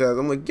shit like that.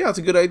 I'm like, yeah, it's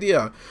a good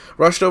idea.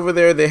 Rushed over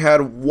there. They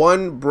had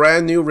one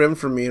brand new rim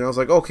for me, and I was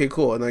like, okay,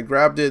 cool. And I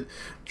grabbed it,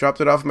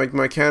 dropped it off my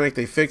mechanic.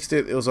 They fixed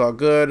it. It was all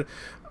good.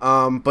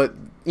 But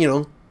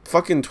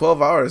fucking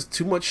 12 hours.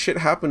 Too much shit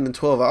happened in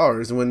 12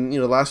 hours. When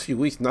the last few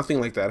weeks, nothing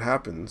like that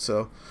happened.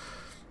 So.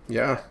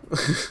 Yeah.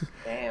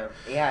 Damn.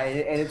 Yeah,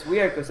 and it's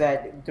weird because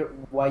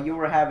while you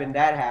were having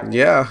that happen,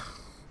 yeah,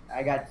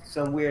 I got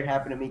some weird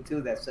happen to me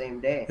too that same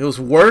day. It was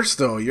worse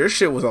though. Your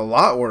shit was a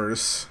lot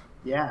worse.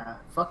 Yeah.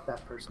 Fuck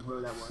that person,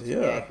 whoever that was.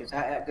 Yeah,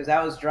 because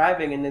I was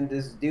driving, and then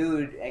this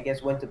dude, I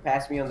guess, went to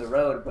pass me on the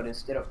road, but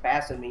instead of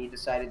passing me, he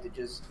decided to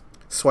just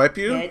swipe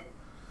you.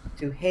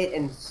 Hit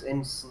and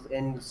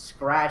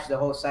scratch the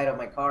whole side of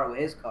my car with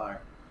his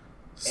car,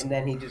 and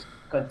then he just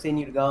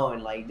continued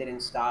going, like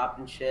didn't stop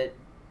and shit.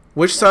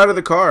 Which side of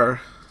the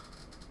car?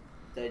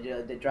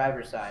 The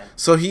driver's side.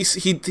 So he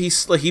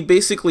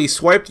basically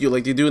swiped you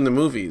like they do in the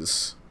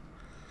movies.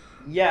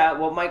 Yeah,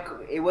 well,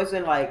 it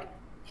wasn't like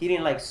he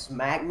didn't like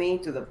smack me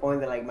to the point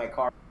that like my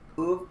car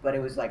moved, but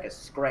it was like a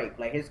scrape.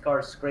 Like his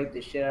car scraped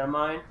the shit out of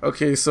mine.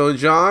 Okay, so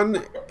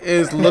John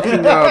is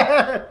looking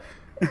up.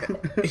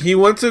 He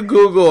went to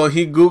Google.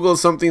 He Googled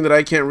something that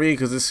I can't read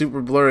because it's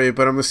super blurry.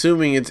 But I'm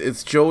assuming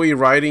it's Joey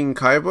riding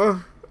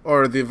Kaiba,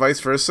 or the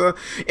vice versa.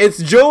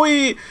 It's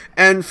Joey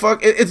and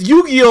it's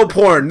Yu-Gi-Oh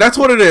porn. That's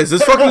what it is.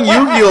 It's fucking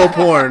Yu-Gi-Oh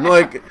porn.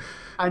 Like,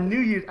 I knew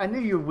you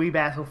weeb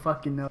ass will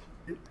fucking know.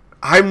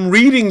 I'm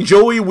reading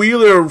Joey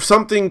Wheeler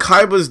something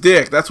Kaiba's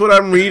dick. That's what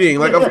I'm reading.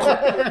 Like, of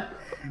course.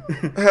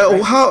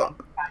 How?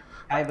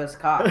 Kaiba's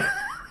cock.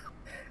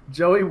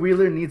 Joey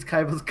Wheeler needs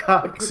Kaiba's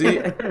cock. See,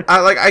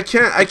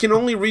 I can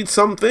only read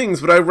some things,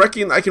 but I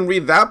reckon I can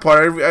read that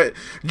part.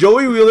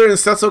 Joey Wheeler and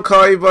Setsu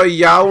Kaiba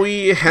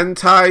yaoi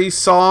hentai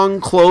song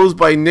closed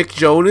by Nick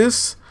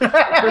Jonas.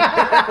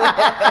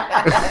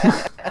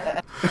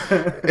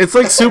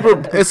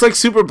 It's like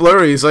super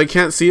blurry, so I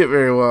can't see it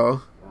very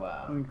well.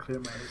 Wow. Let me clear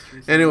my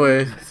history.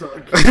 Anyway. So-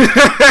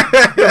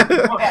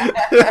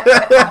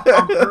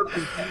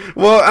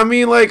 Well, I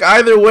mean, like,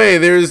 either way,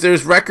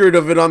 there's record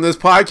of it on this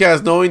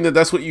podcast, knowing that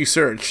that's what you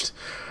searched.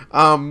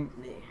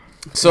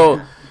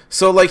 So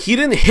like, he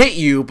didn't hit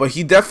you, but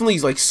he definitely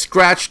like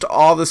scratched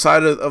all the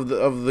side of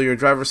your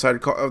driver's side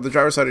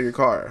of your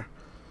car.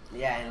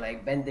 Yeah, and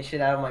like bent the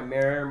shit out of my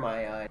mirror,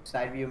 my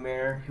side view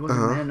mirror. he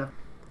wasn't man enough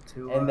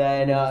to. And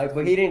then,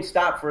 but he didn't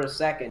stop for a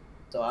second.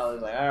 So I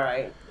was like, all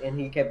right, and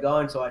he kept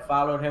going. So I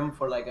followed him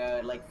for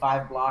like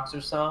 5 blocks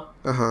or so.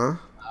 Uh-huh.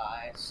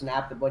 I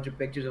snapped a bunch of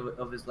pictures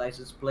of his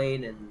license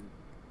plate, and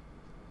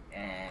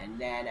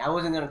then I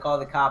wasn't gonna call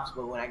the cops,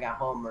 but when I got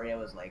home, Maria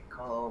was like,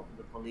 call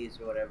the police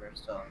or whatever.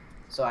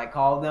 So I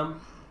called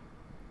them,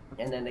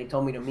 and then they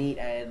told me to meet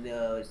at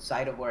the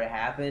site of where it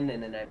happened,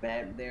 and then I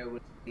met there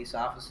with the police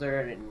officer,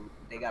 and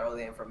they got all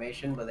the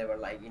information, but they were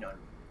like,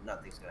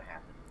 nothing's gonna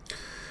happen.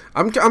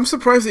 I'm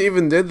surprised they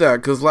even did that,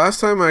 because last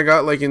time I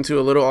got like into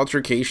a little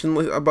altercation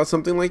about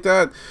something like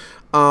that,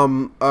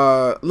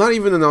 not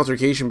even an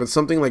altercation, but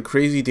something like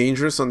crazy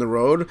dangerous on the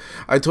road.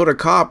 I told a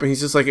cop, and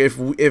he's just like, if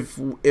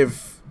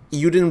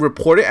you didn't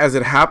report it as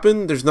it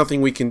happened, there's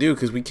nothing we can do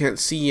because we can't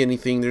see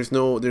anything. There's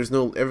no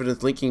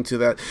evidence linking to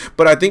that.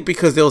 But I think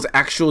because there was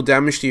actual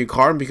damage to your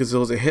car and because it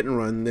was a hit and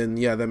run, then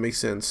yeah, that makes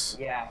sense.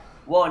 Yeah.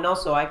 Well, and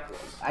also I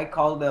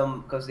called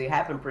them because they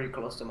happened pretty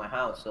close to my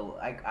house, so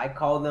I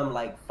called them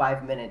like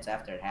 5 minutes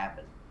after it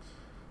happened.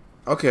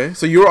 Okay,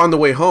 so you were on the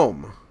way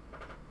home.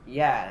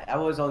 Yeah, I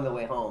was on the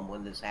way home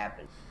when this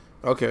happened.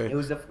 Okay. It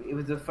was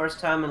the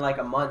first time in like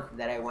a month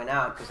that I went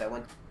out because I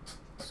went to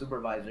a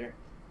supervisor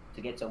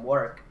to get some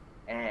work,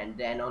 and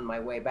then on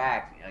my way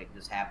back,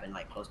 this happened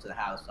like close to the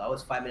house. So I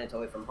was 5 minutes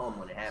away from home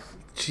when it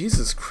happened.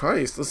 Jesus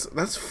Christ,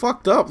 that's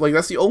fucked up. Like,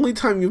 that's the only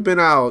time you've been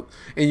out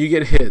and you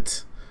get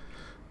hit.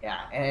 Yeah,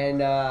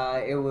 and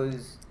it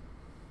was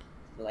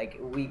like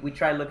we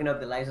tried looking up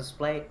the license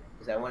plate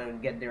because I wanted to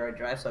get their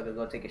address so I could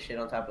go take a shit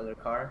on top of their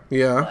car.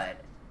 Yeah.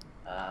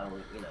 But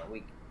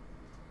we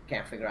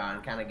can't figure out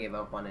and kind of gave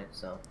up on it.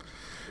 So.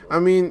 I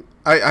mean,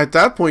 at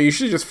that point, you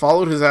should have just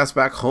followed his ass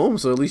back home,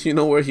 so at least you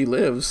know where he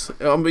lives.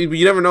 I mean,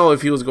 you never know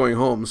if he was going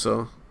home,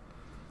 so.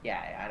 Yeah,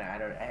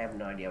 I have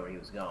no idea where he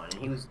was going,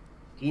 and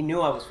he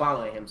knew I was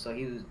following him, so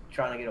he was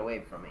trying to get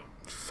away from me.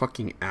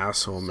 Fucking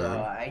asshole, man.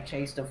 So I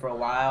chased him for a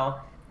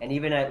while, and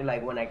even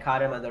when I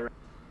caught him at the,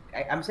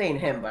 I'm saying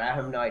him, but I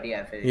have no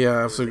idea if it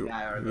was the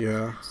guy or the,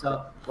 yeah.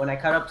 So when I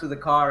caught up to the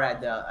car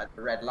at the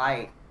red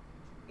light,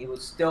 he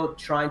was still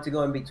trying to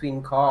go in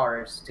between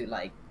cars to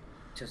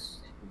just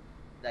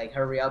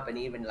hurry up and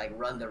even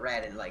run the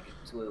red and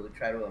to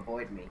try to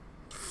avoid me.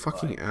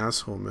 Fucking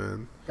asshole,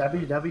 man.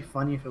 That'd be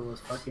funny if it was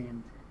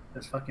fucking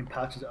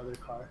Pouch's other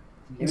car.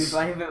 It'd be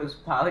funny if it was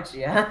Pouch,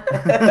 yeah.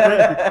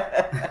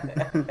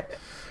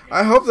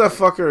 I hope that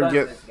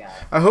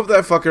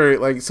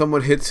fucker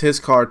someone hits his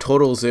car,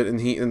 totals it, and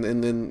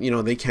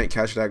then they can't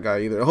catch that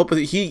guy either. I hope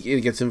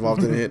he gets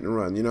involved in a hit and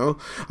run. I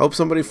hope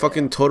somebody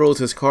fucking totals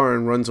his car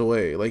and runs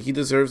away. Like, he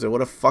deserves it.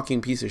 What a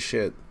fucking piece of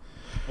shit.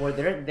 Well,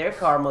 their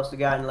car must have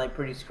gotten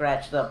pretty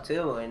scratched up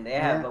too, and they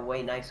have a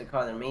way nicer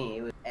car than me.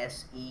 It was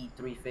SE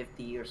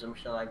 350 or some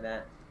shit like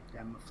that.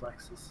 Yeah, I'm a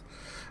Lexus.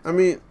 I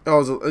mean,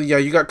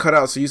 you got cut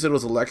out. So you said it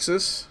was a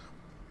Lexus?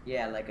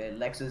 Yeah, like a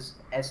Lexus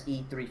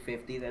SE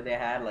 350 that they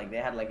had. They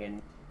had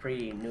a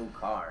pretty new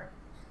car.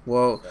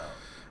 Well, so.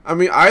 I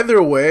mean,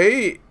 either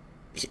way,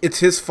 it's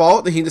his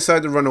fault that he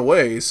decided to run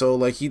away.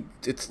 So I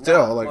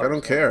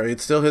don't care.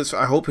 It's still his.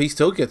 I hope he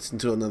still gets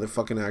into another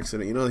fucking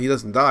accident. He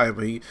doesn't die,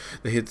 but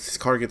his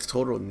car gets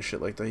totaled and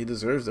shit like that. He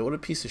deserves it. What a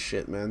piece of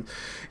shit, man.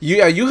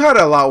 You had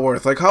a lot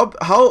worth.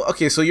 How?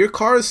 Okay, so your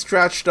car is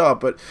scratched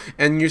up,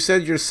 and you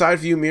said your side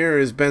view mirror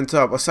is bent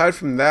up. Aside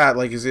from that,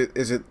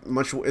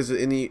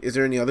 is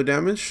there any other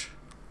damage?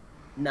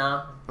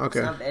 No.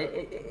 Okay.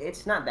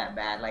 It's not that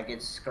bad.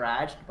 It's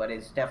scratched, but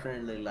it's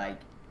definitely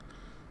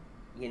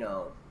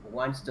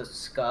once the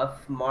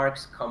scuff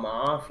marks come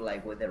off,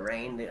 with the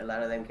rain, a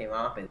lot of them came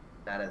off. It's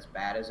not as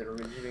bad as it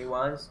originally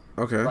was.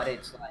 Okay. But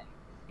it's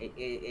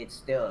it's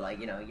still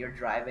you're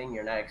driving,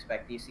 you're not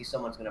expecting, you see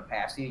someone's gonna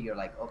pass you, you're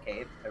like,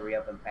 okay, hurry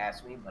up and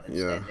pass me, but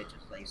instead they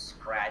just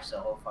scratch the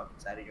whole fucking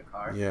side of your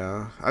car.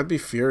 Yeah, I'd be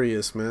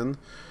furious, man.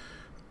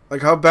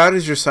 How bad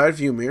is your side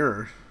view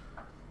mirror?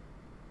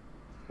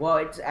 Well,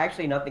 it's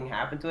actually nothing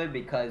happened to it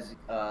because,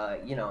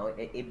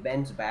 it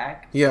bends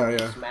back. Yeah, When you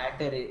yeah.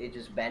 smacked it, it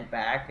just bent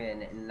back,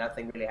 and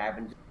nothing really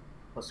happened.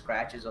 Put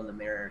scratches on the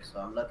mirror, so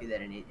I'm lucky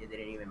that it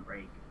didn't even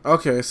break.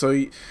 Okay,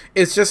 so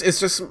it's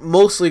just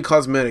mostly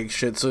cosmetic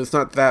shit, so it's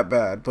not that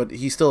bad. But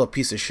he's still a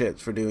piece of shit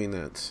for doing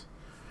that.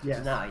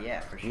 Yeah. No, yeah,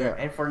 for sure. Yeah.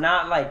 And for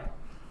not like,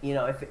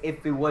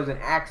 if it was an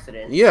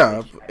accident. Yeah,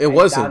 which it I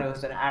wasn't. doubt it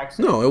was an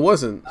accident. No, it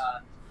wasn't.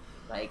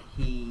 Like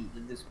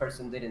this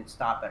person didn't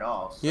stop at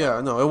all. So, Yeah,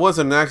 no, it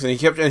wasn't an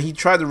accident. He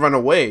tried to run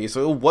away,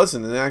 so it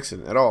wasn't an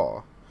accident at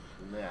all.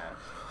 Yeah.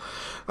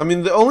 I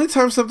mean, the only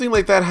time something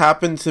like that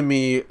happened to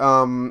me,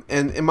 and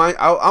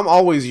I'm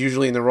always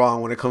usually in the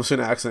wrong when it comes to an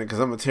accident because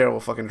I'm a terrible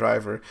fucking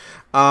driver.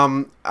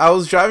 I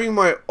was driving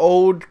my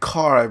old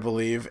car, I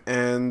believe,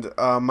 and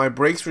my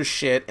brakes were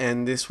shit,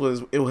 and it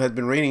had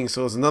been raining,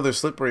 so it was another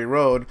slippery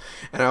road,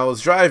 and I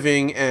was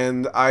driving,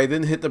 and I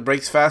didn't hit the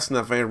brakes fast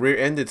enough, and I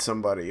rear-ended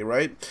somebody,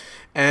 right?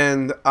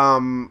 And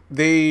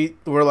they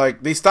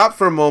stopped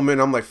for a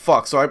moment. I'm like,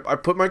 fuck. So I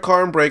put my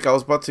car in brake. I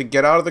was about to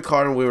get out of the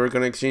car and we were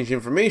going to exchange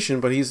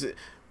information.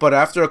 But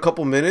after a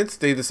couple minutes,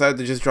 they decided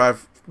to just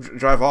drive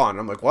on.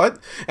 I'm like, what?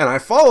 And I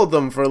followed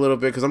them for a little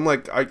bit because I'm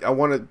like, I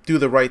want to do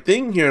the right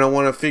thing here and I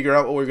want to figure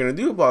out what we're going to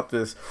do about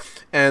this.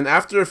 And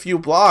after a few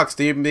blocks,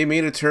 they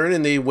made a turn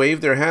and they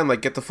waved their hand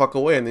like, get the fuck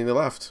away. And then they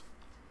left.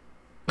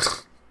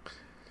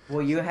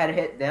 Well, you had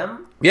hit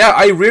them. Yeah,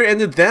 I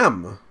rear-ended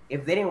them.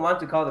 If they didn't want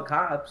to call the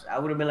cops, I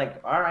would have been like,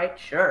 all right,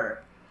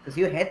 sure. Because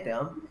you hit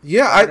them.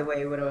 Yeah, Either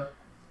way, it would have...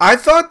 I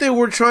thought they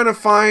were trying to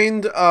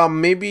find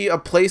maybe a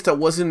place that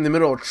wasn't in the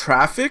middle of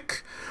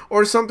traffic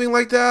or something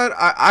like that.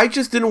 I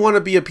just didn't want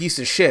to be a piece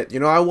of shit.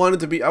 I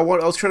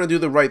was trying to do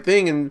the right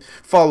thing and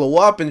follow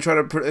up and try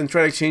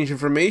to exchange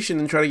information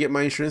and try to get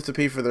my insurance to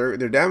pay for their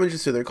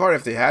damages to their car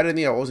if they had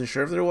any. I wasn't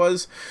sure if there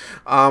was.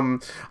 All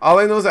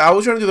I know is that I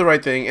was trying to do the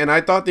right thing, and I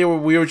thought we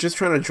were just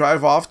trying to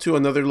drive off to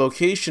another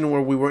location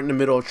where we weren't in the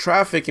middle of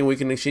traffic and we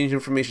can exchange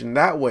information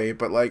that way.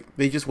 But like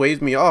they just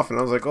waved me off, and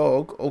I was like,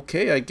 oh,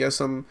 okay, I guess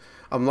I'm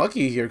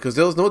lucky here because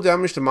there was no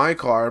damage to my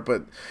car,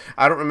 but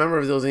I don't remember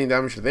if there was any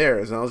damage to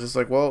theirs. And I was just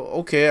like, well,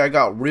 okay, I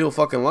got real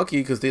fucking lucky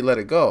because they let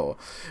it go.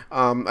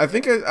 I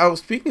think I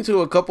was speaking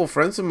to a couple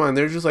friends of mine.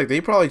 They're just like, they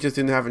probably just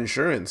didn't have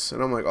insurance.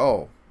 And I'm like,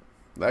 oh,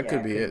 that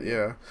could be it.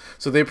 Yeah.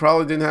 So they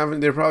probably didn't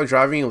have, they're probably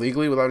driving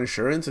illegally without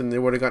insurance and they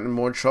would have gotten in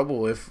more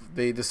trouble if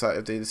they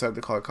decided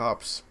to call the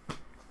cops.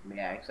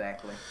 Yeah,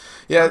 exactly.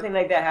 Yeah. Something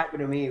like that happened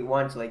to me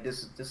once. Like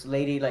this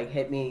lady like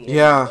hit me.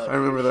 Yeah, I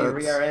remember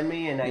that. She rear-ended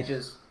me and I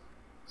just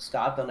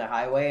stopped on the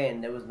highway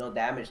and there was no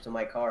damage to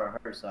my car or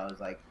her, so I was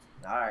like,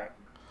 all right,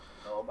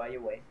 go about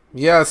your way.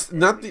 Yes,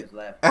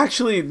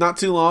 Actually, not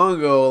too long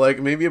ago,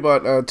 like maybe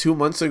about 2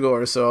 months ago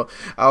or so,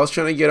 I was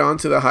trying to get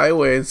onto the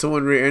highway and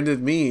someone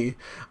rear-ended me.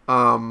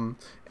 I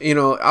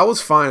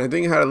was fine. I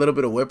think I had a little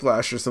bit of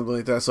whiplash or something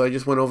like that, so I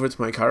just went over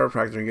to my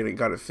chiropractor and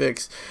got it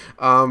fixed.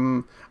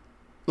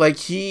 Like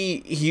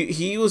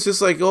he was just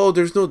like, oh,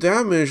 there's no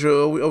damage.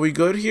 Are we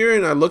good here?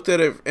 And I looked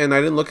at it and I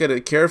didn't look at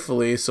it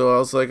carefully, so I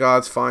was like, oh,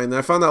 it's fine. And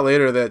I found out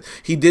later that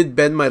he did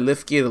bend my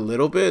lift gate a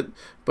little bit,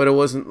 but it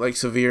wasn't like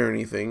severe or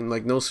anything.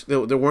 Like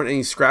there weren't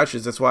any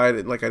scratches. That's why I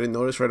didn't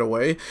notice right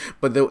away.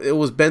 But it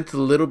was bent a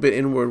little bit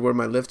inward where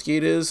my lift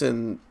gate is,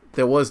 and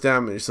there was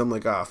damage. So I'm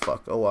like,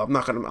 fuck. Oh well, I'm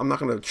not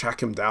gonna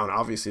track him down.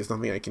 Obviously, it's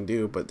nothing I can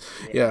do. But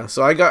yeah.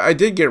 So I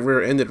did get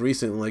rear-ended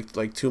recently,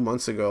 like 2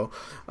 months ago.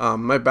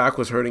 My back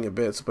was hurting a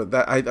bit, but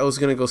that I was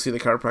gonna go see the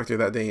chiropractor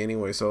that day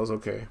anyway, so I was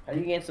okay. How do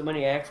you get so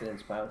many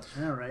accidents, pal?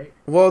 All right.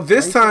 Well,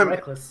 this time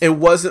it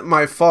wasn't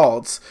my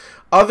fault.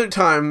 Other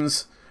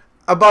times,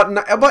 about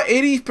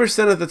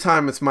 80% of the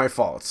time, it's my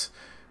fault.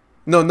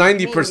 No,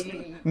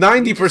 90%.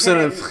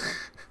 90% of.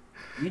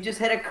 You just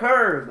hit a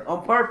curb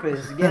on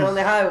purpose to get on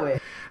the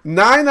highway.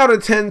 9 out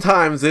of 10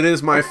 times it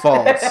is my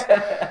fault.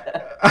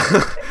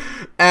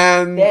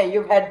 And damn,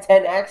 you've had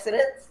 10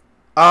 accidents?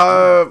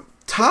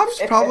 Tops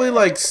probably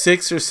like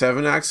 6 or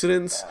 7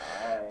 accidents.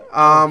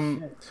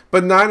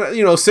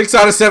 But 6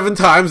 out of 7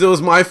 times it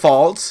was my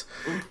fault.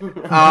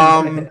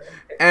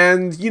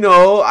 And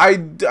I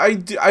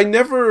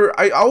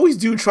always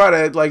do try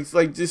to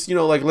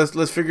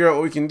let's figure out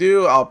what we can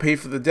do. I'll pay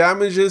for the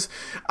damages.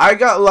 I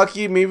got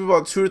lucky maybe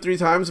about 2 or 3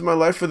 times in my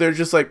life where they're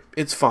just like,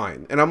 it's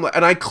fine, and I'm like,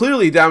 and I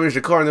clearly damaged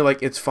the car and they're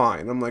like, it's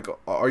fine. I'm like,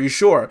 are you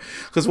sure?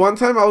 Because one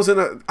time I was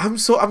I'm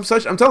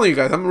telling you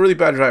guys, I'm a really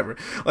bad driver.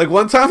 Like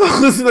one time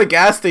I was in a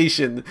gas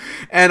station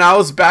and I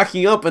was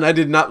backing up and I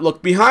did not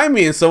look behind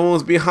me and someone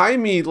was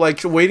behind me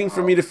like waiting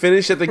for me to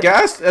finish at the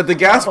gas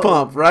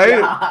pump,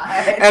 right?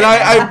 God. And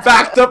I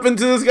backed up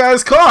into this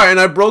guy's car and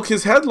I broke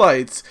his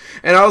headlights.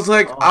 And I was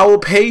like, I will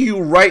pay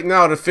you right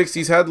now to fix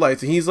these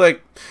headlights. And he's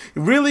like,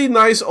 really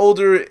nice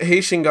older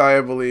Haitian guy,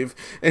 I believe.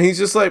 And he's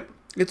just like,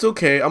 it's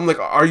okay. I'm like,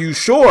 are you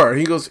sure?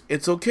 He goes,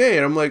 it's okay.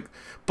 And I'm like,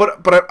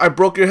 but I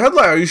broke your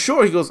headlight. Are you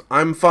sure? He goes,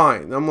 I'm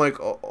fine. And I'm like,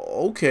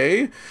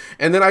 okay.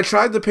 And then I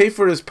tried to pay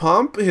for his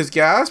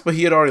gas, but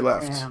he had already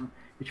left. Damn.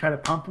 You try to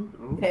pump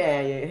him?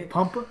 Yeah.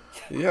 Pump him?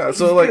 Yeah,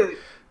 so like...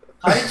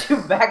 How did you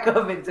back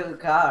up into a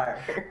car?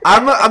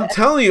 I'm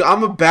telling you,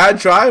 I'm a bad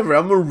driver.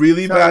 I'm a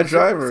really bad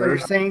driver. So you're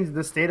saying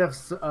the state of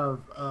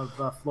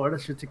Florida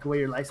should take away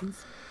your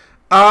license?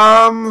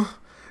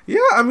 Yeah,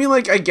 I mean,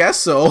 like, I guess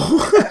so.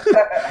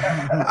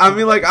 I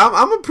mean, like,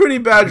 I'm a pretty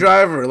bad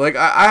driver. Like,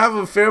 I have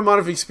a fair amount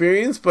of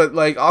experience, but,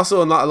 like,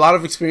 also a lot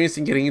of experience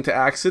in getting into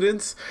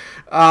accidents.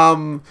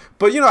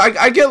 But, you know,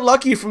 I get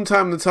lucky from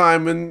time to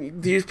time,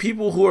 and these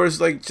people who are,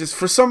 like, just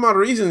for some odd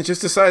reason,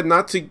 just decide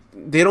not to,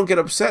 they don't get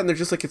upset, and they're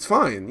just like, it's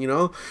fine, you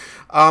know?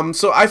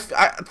 So I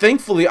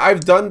thankfully,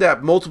 I've done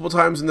that multiple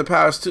times in the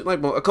past, too,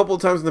 like, a couple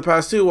of times in the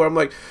past, too, where I'm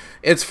like,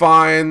 it's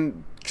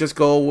fine, just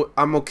go,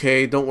 I'm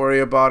okay, don't worry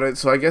about it.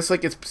 So I guess,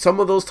 like, it's some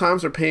of those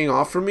times are paying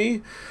off for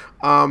me.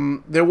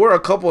 There were a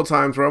couple of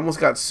times where I almost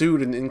got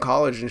sued in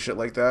college and shit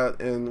like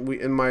that,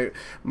 and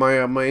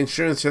my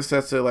insurance just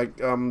has to, like,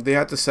 they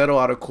had to settle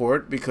out of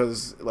court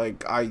because,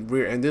 like, I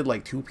rear-ended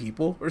like 2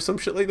 people or some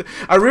shit like that.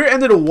 I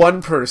rear-ended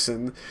one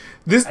person.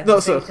 At the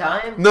same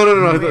time? No.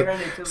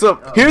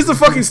 Here's the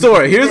fucking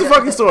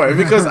story.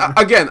 Because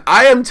again,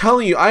 I am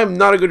telling you, I am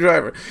not a good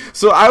driver.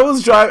 So I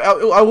was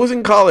I was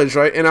in college,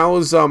 right, and I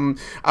was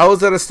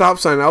at a stop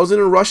sign. I was in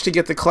a rush to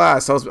get to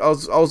class. I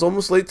was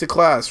almost late to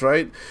class,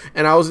 right,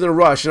 and I was in a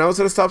rush, and I was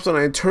at a stop sign.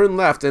 I turned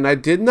left, and I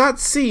did not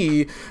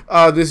see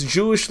this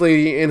Jewish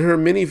lady in her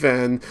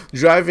minivan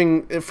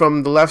driving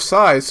from the left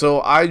side.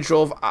 So I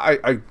drove.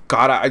 I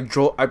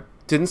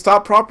didn't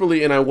stop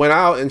properly, and I went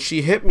out, and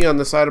she hit me on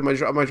the side of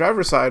my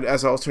driver's side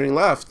as I was turning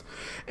left.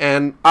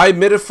 And I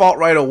admitted fault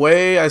right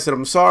away. I said,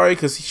 I'm sorry,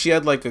 because she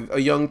had, like, a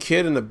young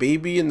kid and a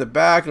baby in the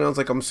back, and I was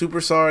like, I'm super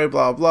sorry,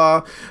 blah,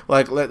 blah.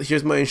 Like,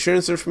 here's my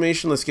insurance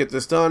information, let's get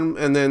this done.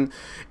 And then,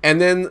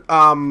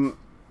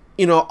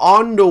 you know,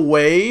 on the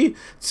way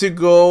to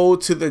go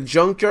to the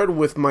junkyard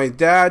with my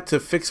dad to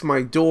fix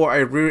my door, I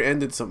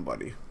rear-ended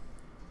somebody.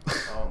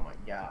 Oh my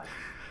god.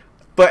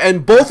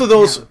 And both of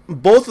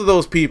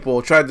those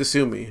people tried to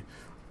sue me.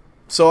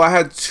 So I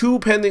had 2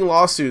 pending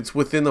lawsuits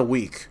within a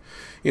week,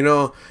 you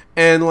know,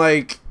 and,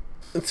 like,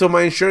 so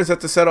my insurance had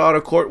to settle out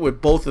of court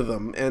with both of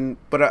them,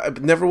 but I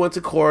never went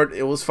to court.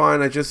 It was fine.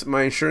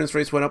 My insurance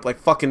rates went up like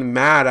fucking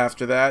mad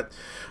after that.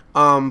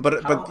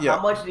 But yeah.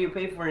 How much do you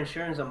pay for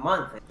insurance a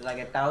month?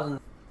 Like $1,000.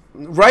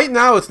 Right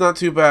now, it's not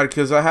too bad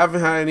because I haven't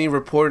had any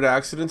reported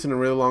accidents in a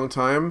really long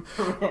time.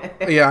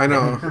 Yeah, I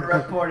know.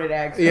 Reported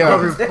accidents. Yeah.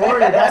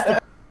 Reported.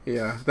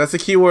 Yeah, that's the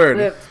key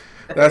word.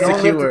 That's the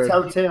key word.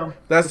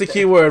 That's the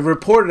key word.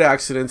 Reported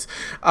accidents.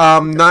 I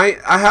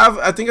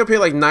think I pay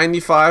like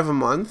 $95 a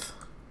month.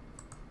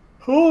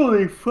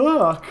 Holy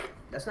fuck!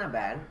 That's not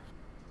bad.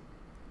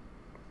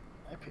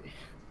 I pay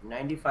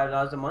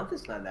 $95 a month.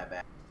 It's not that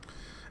bad.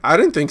 I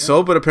didn't think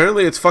so, but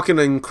apparently it's fucking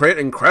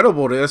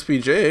incredible to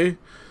SPJ.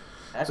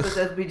 That's because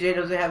SPJ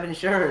doesn't have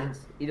insurance.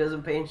 He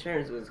doesn't pay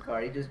insurance with his car.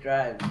 He just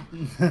drives.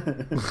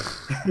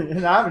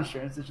 And I have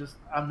insurance. It's just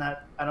I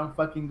don't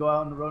fucking go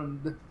out on the road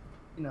and,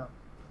 you know,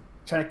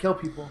 try to kill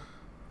people.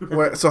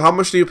 So how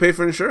much do you pay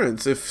for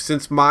insurance?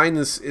 Since mine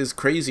is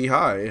crazy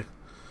high.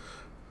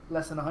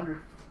 Less than 100.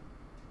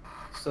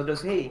 So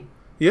does he?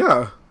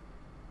 Yeah.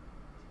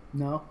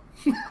 No.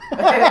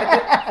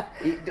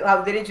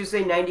 Didn't you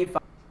say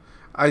 95?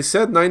 I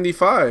said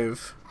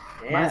 95.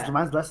 Yeah.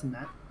 Mine's less than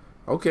that.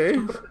 Okay.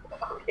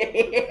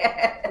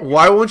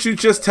 Why won't you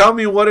just tell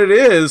me what it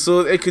is so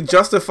it could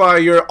justify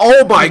your?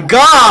 Oh my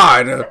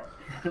god!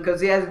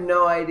 Because he has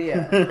no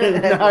idea. No,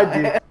 I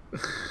do.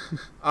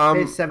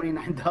 Paid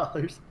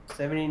 $79.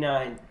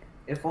 $79.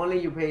 If only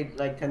you paid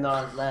like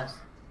 $10 less.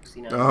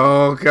 $69.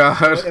 Oh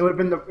god. It would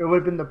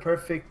have been the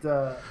perfect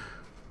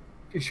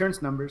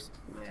insurance numbers.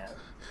 Yeah.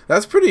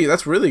 That's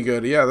really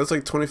good. Yeah, that's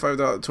like $25,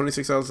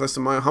 $26 less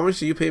than mine. How much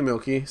do you pay,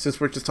 Milky? Since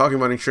we're just talking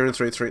about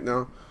insurance rates right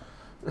now.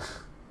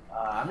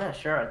 I'm not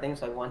sure. I think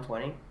it's like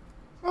 $120.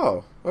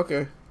 Oh,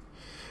 okay.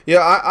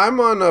 Yeah,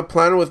 I'm on a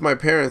plan with my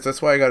parents.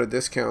 That's why I got a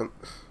discount.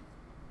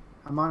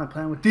 I'm on a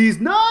plan with these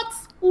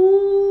nuts.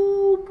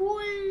 Ooh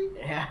boy.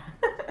 Yeah.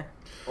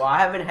 Well, I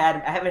haven't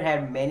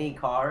had many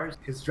cars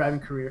His driving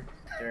career.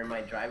 during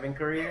my driving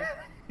career.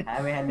 I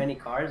haven't had many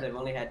cars. I've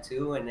only had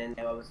 2, and then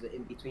I was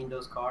in between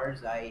those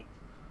cars. I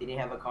didn't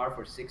have a car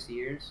for 6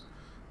 years.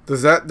 Do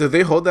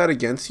they hold that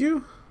against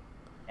you?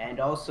 And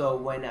also,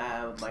 when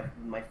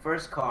my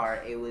first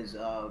car, it was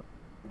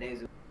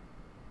days of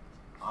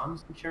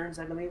mom's insurance,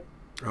 I believe.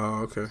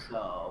 Oh, okay.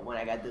 So when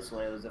I got this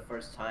one, it was the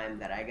first time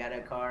that I got a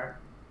car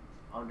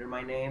under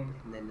my name.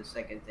 And then the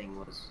second thing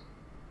was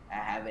I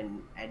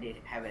haven't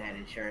had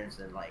insurance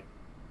in like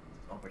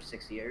over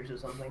 6 years or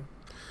something.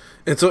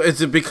 And so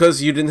is it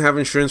because you didn't have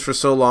insurance for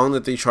so long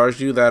that they charged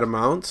you that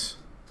amount?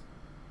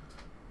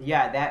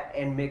 Yeah, that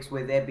and mixed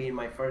with it being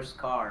my first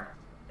car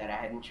that I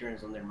had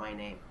insurance under my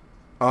name.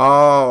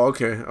 Oh,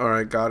 okay. All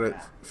right, got it.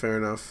 Fair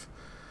enough.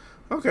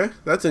 Okay,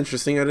 that's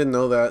interesting. I didn't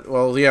know that.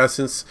 Well, yeah,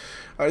 since...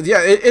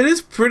 it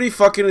is pretty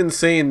fucking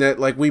insane that,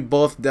 like, we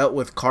both dealt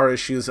with car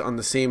issues on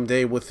the same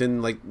day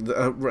within, like,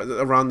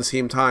 around the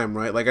same time,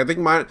 right? Like, I think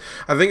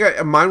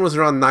mine was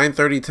around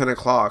 9:30, 10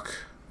 o'clock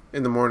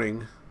in the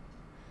morning.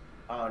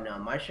 Oh, no.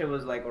 My shit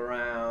was, like,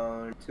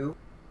 around 2.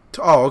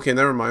 Oh, okay,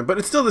 never mind. But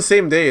it's still the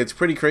same day. It's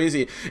pretty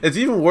crazy. It's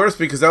even worse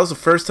because that was the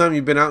first time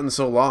you've been out in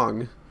so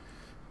long.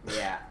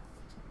 Yeah.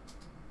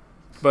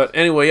 But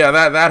anyway, yeah,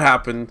 that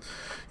happened.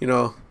 You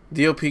know,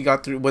 DOP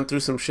went through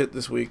some shit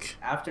this week.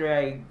 After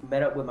I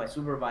met up with my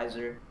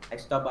supervisor, I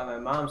stopped by my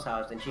mom's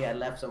house and she had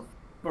left some food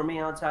for me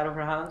outside of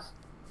her house,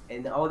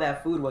 and all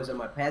that food was on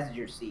my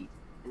passenger seat.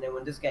 And then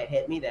when this guy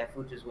hit me, that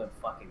food just went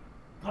fucking,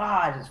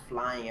 just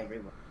flying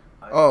everywhere.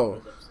 I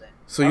was upset.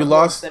 So I you was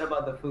lost. upset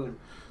about the food.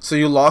 So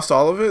you lost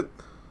all of it?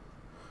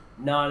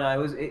 No,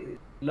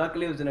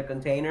 luckily it was in a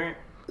container.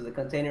 So the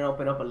container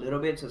opened up a little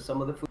bit, so some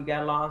of the food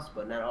got lost,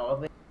 but not all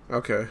of it.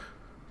 Okay.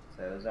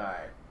 So it was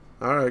alright.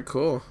 All right.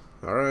 Cool.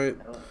 All right.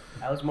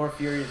 I was more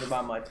furious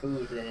about my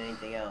food than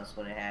anything else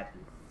when it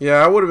happened. Yeah,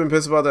 I would have been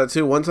pissed about that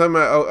too. One time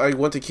I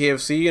went to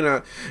KFC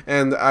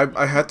and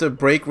I had to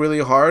brake really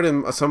hard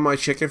and some of my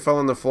chicken fell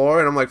on the floor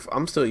and I'm like,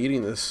 I'm still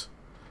eating this.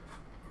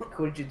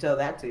 Couldn't you tell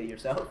that to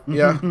yourself?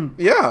 Yeah.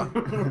 Yeah.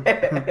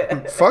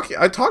 Fuck it.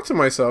 I talk to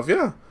myself.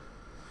 Yeah.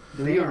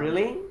 Do you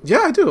really? Yeah,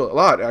 I do a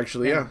lot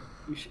actually. Yeah.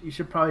 You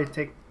should probably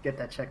get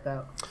that checked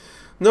out.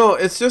 No,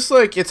 it's just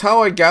like it's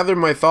how I gather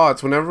my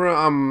thoughts. Whenever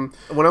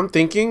when I'm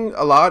thinking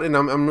a lot and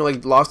I'm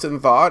like lost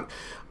in thought,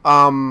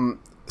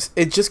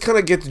 it just kind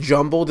of gets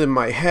jumbled in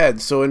my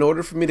head. So in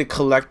order for me to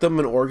collect them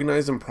and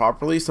organize them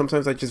properly,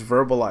 sometimes I just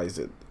verbalize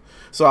it.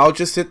 So I'll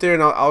just sit there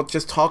and I'll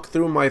just talk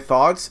through my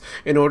thoughts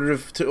in order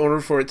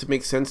for it to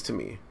make sense to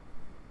me.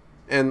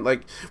 And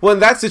like, well, in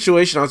that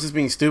situation, I was just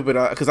being stupid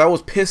because I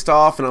was pissed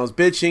off and I was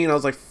bitching and I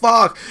was like,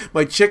 "Fuck,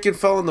 my chicken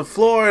fell on the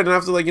floor." And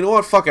after, like, you know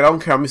what? Fuck it, I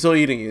don't care. I'm still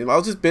eating it. I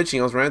was just bitching.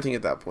 I was ranting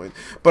at that point.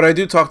 But I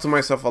do talk to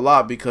myself a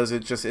lot because it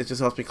just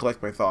helps me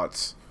collect my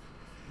thoughts.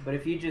 But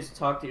if you just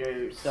talk to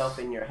yourself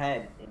in your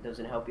head, it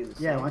doesn't help you the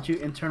same. Yeah, why don't you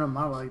internal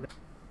monologue that?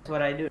 That's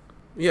what I do.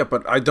 Yeah,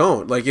 but I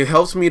don't. Like, it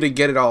helps me to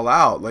get it all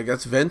out. Like,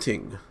 that's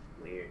venting.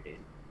 Weird, dude.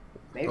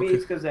 Maybe Okay.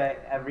 It's because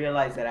I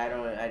realized that I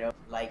don't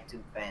like to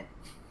vent.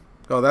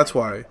 Oh, that's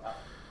why.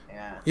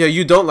 Yeah. Yeah,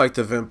 you don't like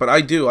to vent, but I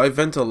do. I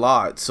vent a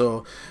lot.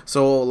 So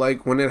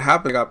like when it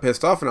happened, I got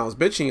pissed off and I was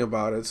bitching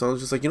about it. So I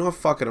was just like, you know what,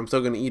 fuck it, I'm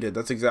still gonna eat it.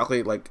 That's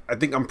exactly like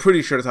I'm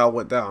pretty sure that's how it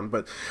went down.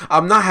 But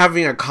I'm not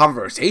having a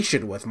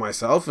conversation with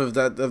myself.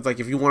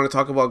 If you want to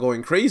talk about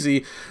going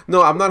crazy,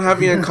 no, I'm not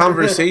having a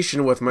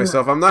conversation with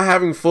myself. I'm not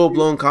having full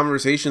blown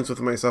conversations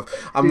with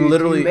myself. I'm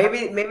literally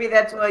Maybe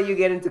that's why you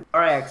get into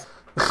car accidents.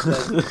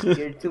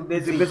 You're too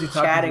busy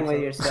chatting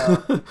with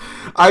yourself.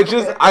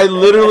 I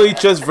literally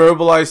just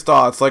verbalize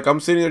thoughts. Like, I'm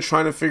sitting there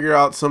trying to figure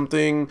out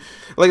something.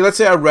 Like, let's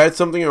say I read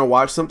something or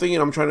watched something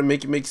and I'm trying to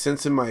make it make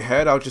sense in my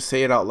head. I'll just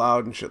say it out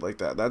loud and shit like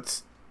that.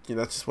 That's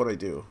just what I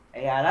do.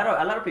 Yeah,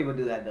 a lot of people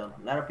do that though.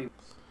 A lot of people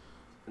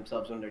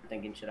themselves when they're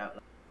thinking shit out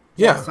loud.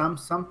 Yeah.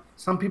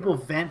 Some people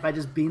vent by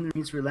just beating their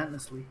meats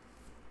relentlessly.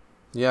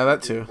 Yeah,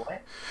 that too.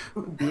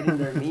 What? Beating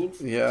their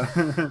meats?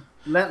 Yeah.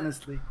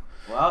 Relentlessly.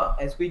 Well,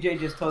 SPJ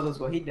just told us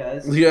what he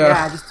does.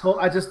 Yeah.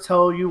 I just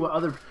told you what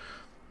other.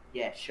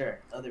 Yeah, sure.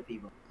 Other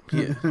people.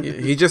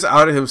 He just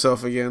outed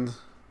himself again.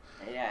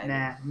 Yeah.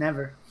 Nah,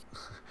 never.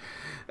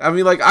 I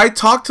mean, like, I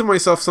talk to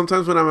myself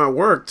sometimes when I'm at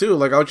work too.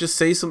 Like, I'll just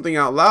say something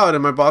out loud,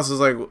 and my boss is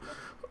like,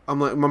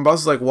 my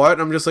boss is like,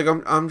 what? I'm just like,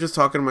 I'm just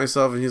talking to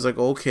myself, and he's like,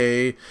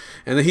 okay,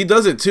 and then he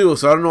does it too.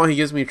 So I don't know why he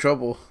gives me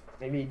trouble.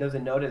 Maybe he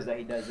doesn't notice that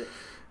he does it.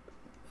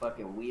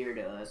 Fucking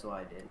weirdo. That's what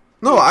I did.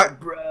 No,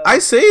 Bro. I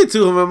say it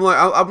to him. I'm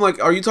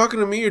like, are you talking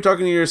to me or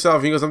talking to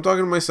yourself? He goes, I'm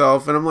talking to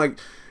myself, and I'm like,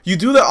 you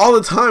do that all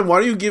the time.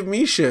 Why do you give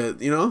me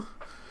shit? You know?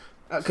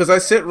 Because I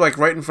sit like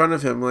right in front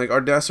of him. Like,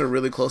 our desks are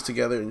really close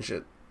together and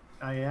shit.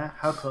 Oh yeah,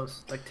 how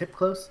close? Like tip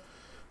close?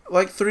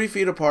 Like 3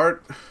 feet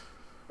apart.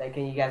 Like,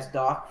 can you guys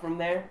dock from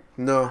there?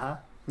 No, Uh-huh.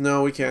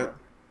 no, we can't.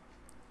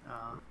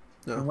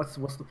 No. And what's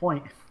the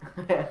point?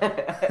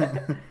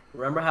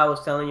 Remember how I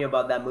was telling you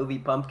about that movie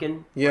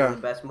Pumpkin? Yeah. One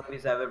of the best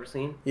movies I've ever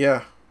seen.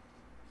 Yeah.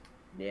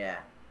 Yeah.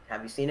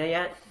 Have you seen it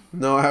yet?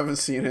 No, I haven't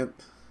seen it.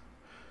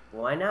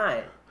 Why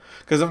not?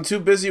 Because I'm too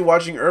busy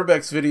watching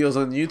Urbex videos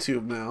on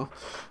YouTube now.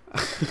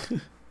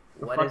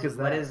 What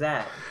is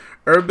that?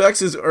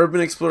 Urbex is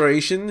urban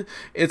exploration.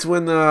 It's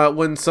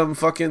when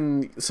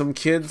some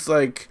kids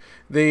like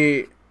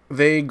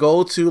they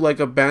go to like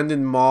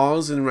abandoned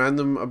malls and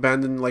random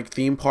abandoned like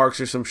theme parks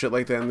or some shit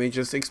like that, and they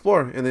just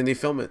explore and then they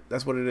film it.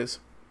 That's what it is.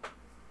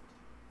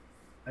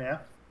 Oh yeah.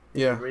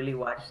 Yeah. Really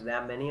watched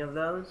that many of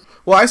those?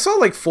 Well, I saw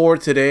like 4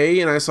 today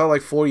and I saw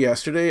like 4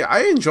 yesterday.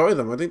 I enjoy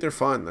them. I think they're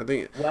fun. I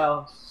think.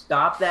 Well,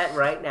 stop that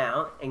right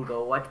now and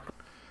go watch.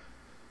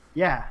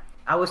 Yeah.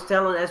 I was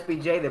telling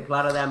SPJ the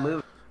plot of that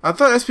movie. I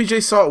thought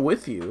SPJ saw it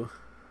with you.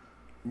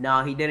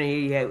 No, he didn't.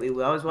 It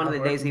was one of the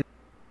days he.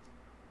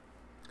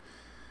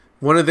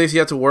 One of the days he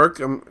had to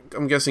work.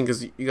 I'm guessing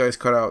because you guys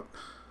cut out.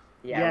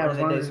 Yeah, one of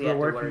the days he had to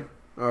work.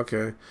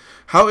 Okay.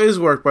 How is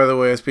work, by the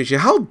way, SPJ?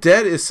 How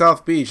dead is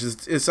South Beach?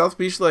 Is South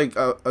Beach like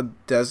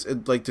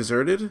like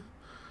deserted?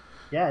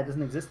 Yeah, it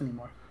doesn't exist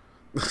anymore.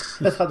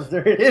 That's how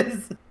deserted it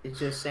is. It's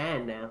just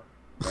sand now.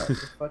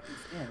 It's fucking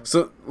scam.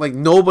 So like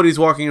nobody's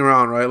walking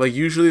around, right? Like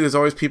usually there's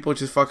always people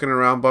just fucking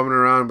around, bumming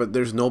around, but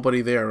there's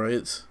nobody there,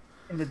 right?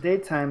 in the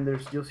daytime,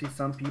 you'll see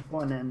some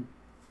people, and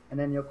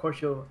then of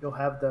course you'll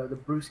have the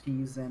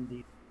brewskis and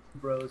the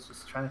bros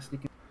just trying to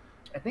sneak in.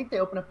 I think they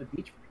open up the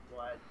beach for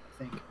people. I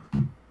think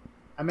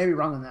I may be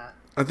wrong on that.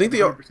 I think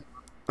they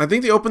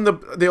opened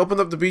up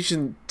the beach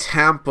in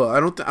Tampa. I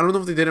don't know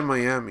if they did it in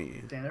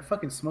Miami. Damn, they're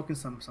fucking smoking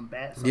some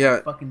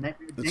Yeah. fucking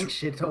nightmare dank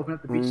shit to open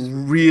up the beaches.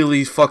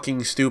 Really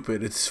fucking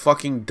stupid. It's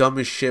fucking dumb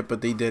as shit,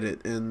 but they did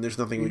it, and there's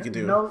nothing we can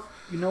do. You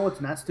know what's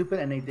not stupid,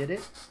 and they did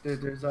it.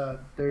 There's a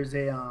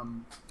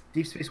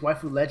Deep Space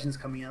Waifu Legends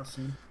coming out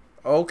soon.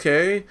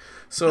 Okay,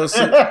 so as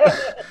soon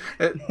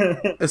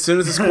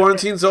as this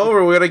quarantine's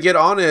over, we're gonna get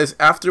on it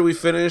after we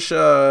finish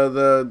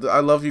the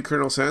I Love You,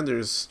 Colonel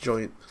Sanders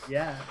joint.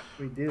 Yeah,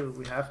 we do.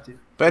 We have to.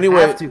 But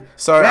anyway, have to.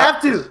 sorry, We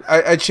have to.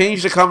 I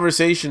changed the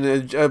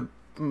conversation.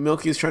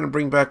 Milky is trying to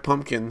bring back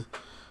Pumpkin.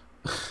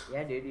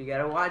 Yeah, dude, you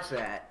gotta watch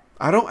that.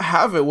 I don't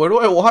have it. Where do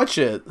I watch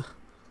it?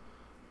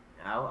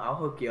 I'll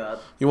hook you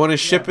up. You want to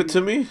ship it to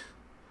me?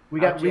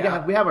 We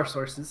have our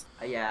sources.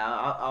 Yeah,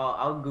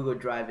 I'll Google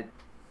Drive it.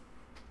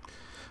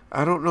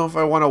 I don't know if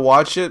I want to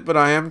watch it, but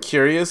I am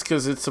curious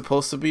because it's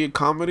supposed to be a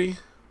comedy.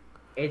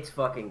 It's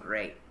fucking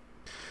great.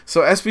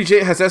 So has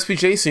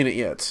SPJ seen it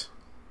yet?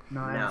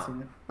 No, I haven't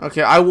seen it.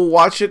 Okay, I will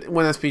watch it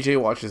when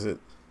SPJ watches it.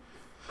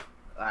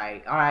 All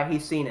right,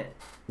 he's seen it.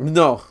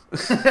 No.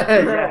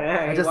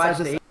 Yeah, He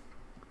watched it.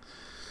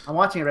 I'm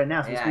watching it right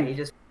now. So Yeah, he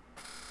just.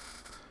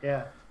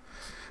 Yeah.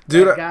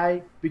 Dude, That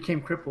guy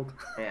became crippled.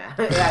 Yeah,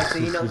 so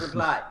he knows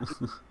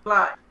the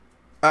plot.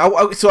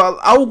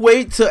 I'll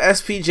wait till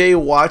SPJ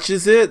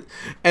watches it,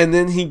 and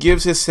then he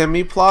gives his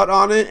semi-plot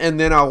on it, and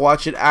then I'll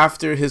watch it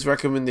after his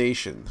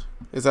recommendation.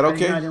 Is that I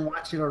didn't know I okay? didn't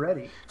watch it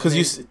already. Because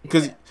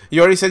you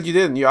already said you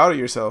didn't. You outed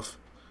yourself.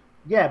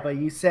 Yeah, but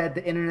you said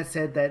the internet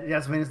said that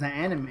Yasmina's not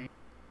anime.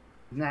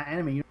 It's not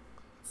anime.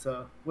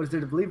 So what is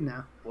there to believe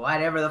now?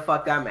 Whatever the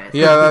fuck that meant.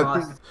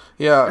 Yeah,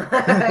 yeah.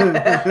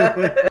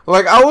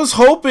 Like I was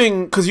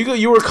hoping, because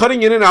you were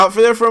cutting in and out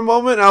for a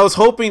moment. And I was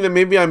hoping that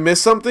maybe I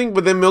missed something,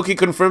 but then Milky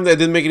confirmed that it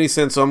didn't make any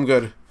sense, so I'm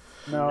good.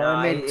 No, it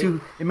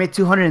made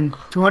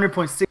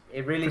 200.6.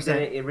 It really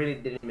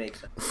didn't make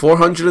sense.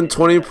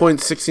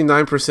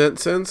 420.69%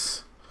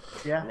 sense.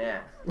 Yeah. Yeah.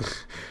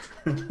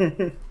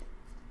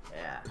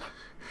 Yeah.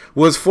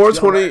 Was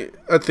 420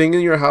 a thing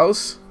in your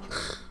house?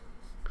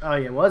 Oh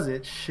yeah, was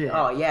it? Shit.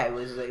 Oh yeah, it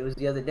was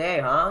the other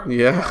day, huh?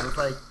 Yeah.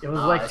 It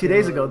was like 2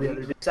 days ago. The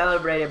other day.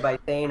 Celebrated by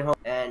staying home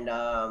and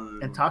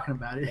talking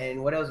about it.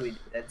 And what else we did?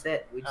 That's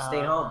it. We just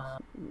stayed home.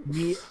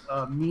 Me,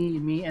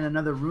 and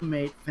another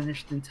roommate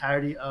finished the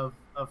entirety of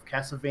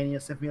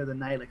Castlevania Symphony of the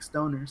Night like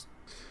stoners.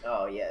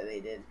 Oh yeah, they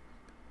did.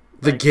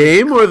 The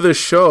game or the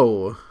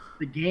show?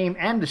 The game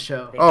and the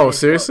show. Oh,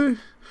 seriously?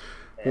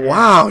 Yeah.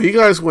 Wow, you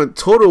guys went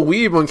total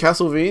weeb on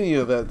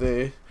Castlevania that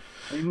day.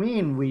 What do you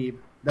mean, weeb?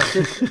 That's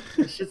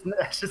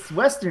just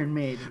Western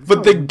made.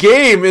 But the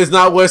game is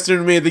not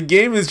Western made. The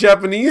game is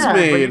Japanese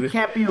made. But it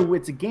can't be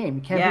it's a game.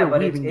 You can't Yeah, be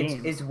but weeb in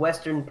game. it's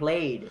Western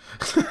played.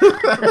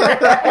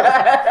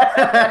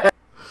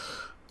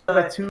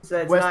 Two So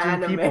it's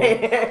Western not people.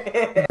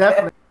 anime.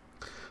 Definitely.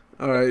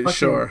 All right,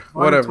 sure.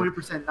 Whatever.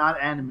 20%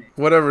 not anime.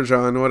 Whatever,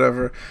 John.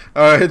 Whatever.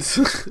 All right.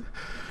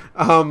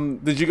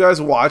 Did you guys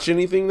watch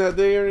anything that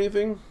day or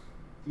anything?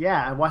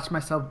 Yeah, I watched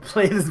myself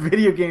play this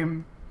video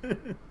game.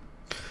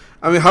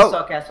 I mean, I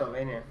saw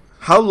Castlevania.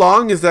 how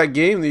long is that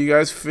game that you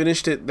guys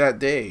finished it that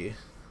day?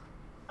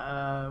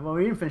 Well,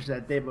 we didn't finish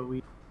that day, but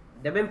we.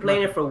 They've been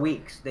playing it for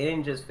weeks. They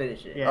didn't just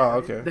finish it. Yeah. Oh,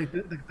 okay.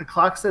 The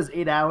clock says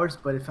 8 hours,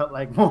 but it felt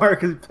like more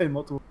because we played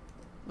multiple.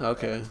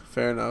 Okay,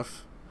 fair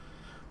enough.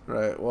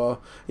 Right.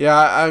 Well, yeah.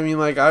 I mean,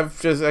 like I've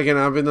been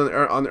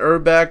on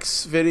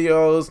Urbex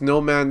videos,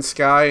 No Man's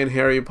Sky, and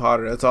Harry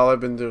Potter. That's all I've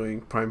been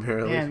doing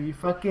primarily. Damn, you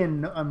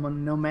fucking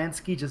No Man's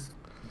Ski just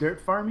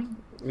dirt farming.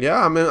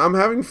 Yeah, I'm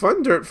having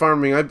fun dirt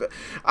farming.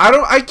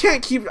 I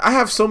can't keep. I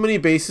have so many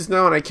bases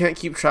now, and I can't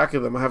keep track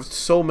of them. I have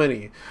so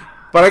many.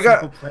 But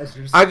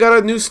I got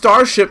a new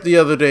starship the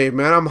other day,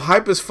 man. I'm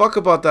hype as fuck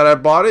about that. I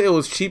bought it. It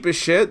was cheap as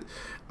shit.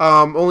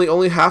 Only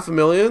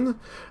 $500,000,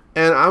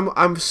 and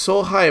I'm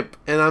so hype.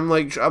 And I'm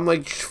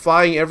like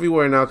flying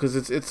everywhere now because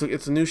it's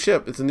a new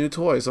ship. It's a new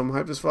toy. So I'm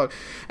hype as fuck.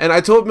 And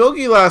I told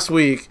Milky last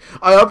week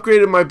I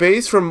upgraded my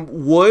base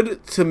from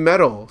wood to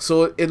metal,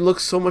 so it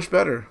looks so much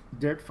better.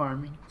 Dirt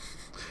farming.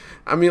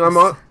 I mean,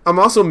 I'm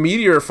also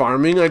meteor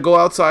farming. I go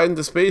outside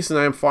into space and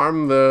I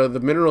farm the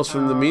minerals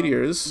from the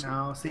meteors.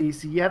 No, see,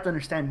 you have to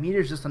understand.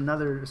 Meteor's just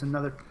another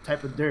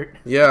type of dirt.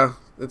 Yeah,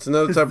 it's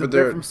another type It's of the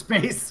dirt. from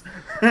space.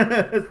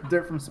 It's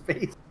dirt from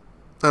space.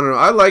 I don't know.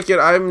 I like it.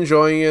 I'm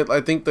enjoying it. I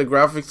think the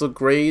graphics look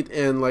great,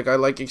 and like I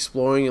like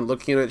exploring and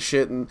looking at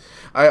shit. And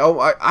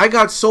I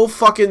got so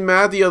fucking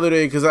mad the other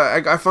day because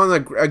I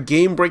found a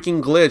game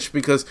breaking glitch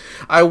because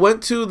I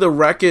went to the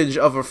wreckage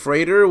of a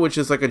freighter, which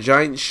is like a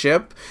giant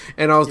ship,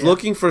 and I was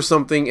looking for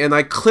something, and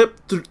I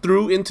clipped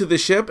through into the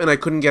ship, and I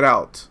couldn't get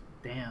out.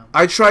 Damn.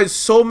 I tried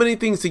so many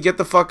things to get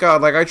the fuck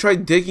out. Like I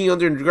tried digging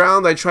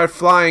underground. I tried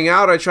flying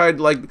out. I tried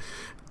like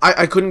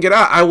I couldn't get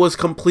out. I was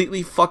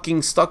completely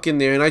fucking stuck in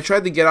there, and I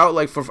tried to get out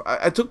like for.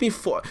 It took me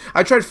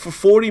I tried for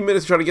 40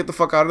 minutes to try to get the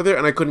fuck out of there,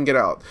 and I couldn't get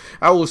out.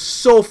 I was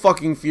so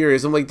fucking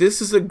furious. I'm like, this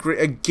is a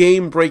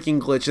game-breaking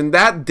glitch, and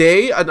that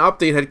day an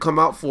update had come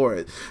out for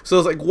it. So I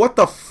was like, what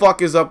the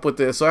fuck is up with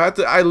this? So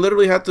I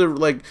literally had to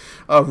like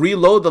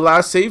reload the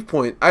last save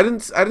point. I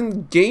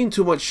didn't gain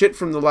too much shit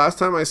from the last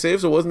time I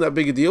saved, so it wasn't that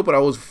big a deal. But I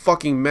was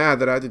fucking mad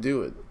that I had to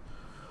do it.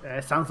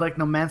 It sounds like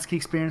No Man's Sky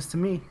experience to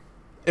me.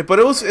 But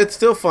it's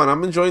still fun.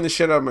 I'm enjoying the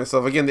shit out of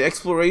myself. Again, the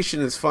exploration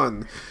is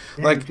fun.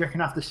 Damn, Like you're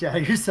jerking off the shit out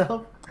of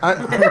yourself. I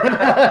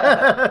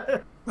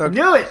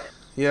Knew it.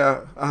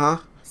 yeah,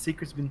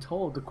 Secret's been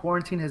told. The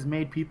quarantine has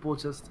made people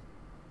just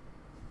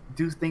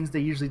do things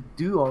they usually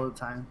do all the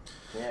time.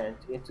 Yeah,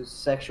 into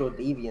sexual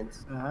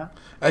deviance.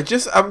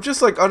 I'm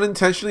just like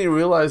unintentionally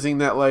realizing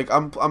that like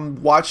I'm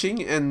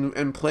watching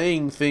and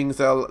playing things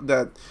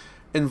that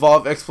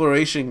involve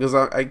exploration because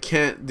I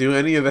can't do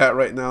any of that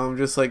right now. I'm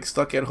just like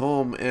stuck at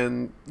home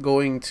and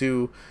going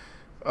to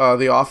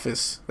the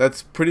office.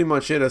 That's pretty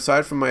much it.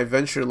 Aside from my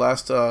adventure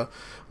last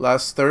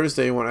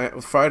Friday when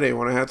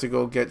I had to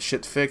go get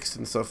shit fixed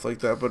and stuff like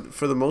that. But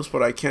for the most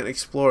part, I can't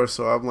explore.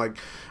 So I'm like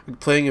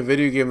playing a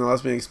video game that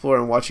allows me to explore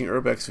and watching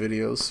Urbex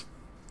videos.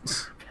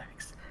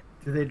 Urbex.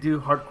 Do they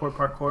do hardcore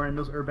parkour in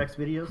those Urbex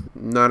videos?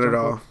 Not at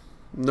all.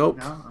 Nope.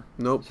 No.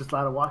 Nope. It's just a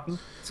lot of walking.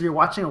 So you're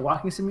watching a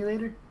walking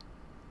simulator?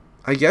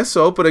 I guess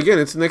so, but again,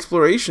 it's an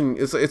exploration.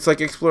 It's like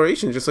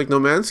exploration, just like No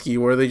Man's Sky,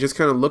 where they just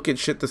kind of look at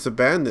shit that's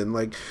abandoned.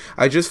 Like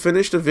I just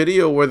finished a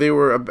video where they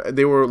were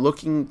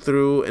looking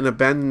through an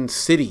abandoned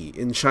city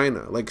in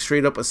China, like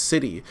straight up a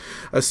city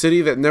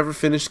that never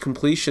finished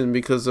completion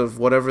because of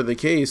whatever the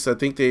case. I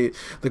think the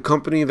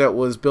company that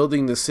was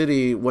building the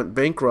city went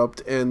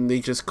bankrupt and they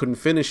just couldn't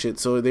finish it.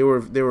 So they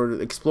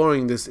were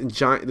exploring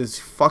this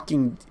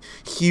fucking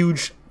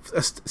huge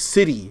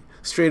city.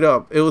 Straight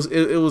up, it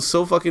was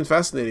so fucking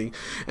fascinating.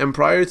 And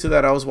prior to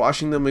that, I was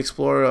watching them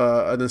explore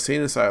an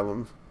insane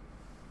asylum.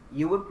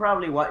 You would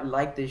probably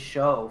like this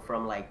show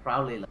from like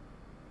probably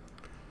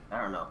I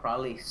don't know,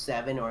 probably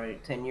 7 or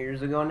 10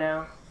 years ago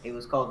now. It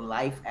was called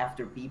Life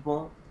After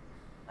People.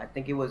 I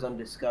think it was on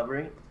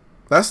Discovery.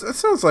 That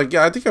sounds like,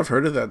 yeah, I think I've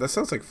heard of that. That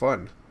sounds like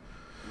fun.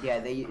 Yeah,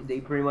 they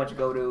pretty much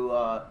go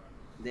to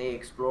they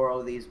explore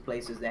all these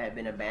places that have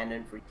been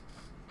abandoned for,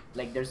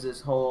 like there's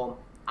this whole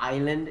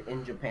island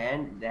in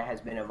Japan that has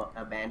been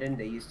abandoned.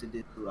 They used to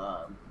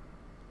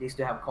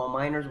have coal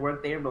miners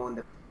work there, but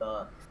when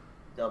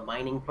the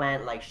mining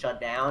plant like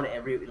shut down,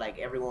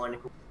 everyone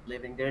who was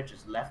living there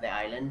just left the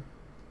island.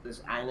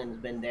 This island's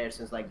been there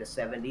since like the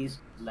 70s,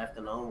 left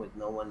alone with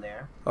no one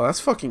there. Oh, that's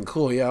fucking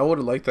cool. Yeah, I would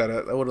have liked that.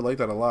 I would have liked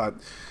that a lot.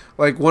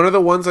 Like one of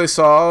the ones I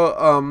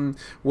saw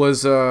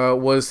was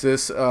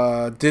this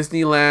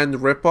Disneyland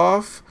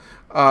ripoff.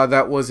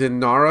 That was in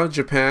Nara,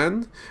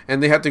 Japan,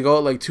 and they had to go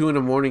at like 2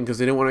 a.m. because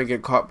they didn't want to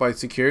get caught by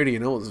security.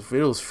 And it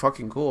was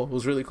fucking cool. It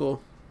was really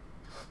cool.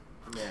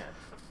 Yeah.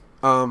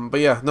 But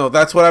yeah, no,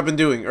 that's what I've been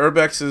doing.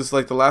 Urbex is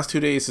like the last 2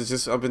 days is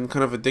just I've been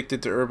kind of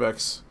addicted to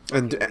Urbex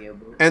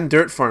and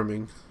dirt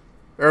farming.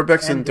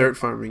 Urbex and dirt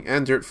farming.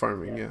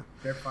 Yeah.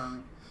 Dirt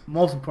farming.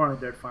 Most important,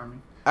 dirt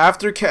farming.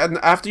 After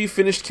you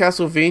finished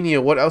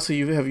Castlevania, what else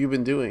have you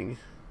been doing?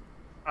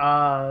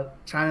 Trying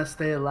to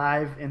stay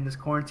alive in this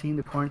quarantine,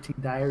 the quarantine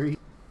diary.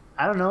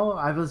 I don't know.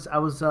 I was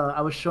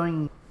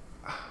showing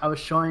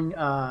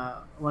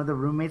one of the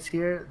roommates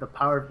here the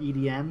power of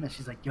EDM, and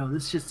she's like, "Yo,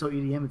 this shit's so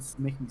EDM, it's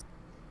making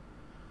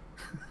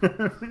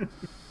me."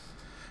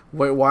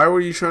 Wait, why were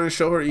you trying to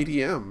show her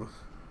EDM?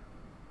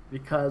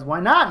 Because why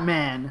not,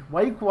 man?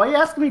 Why you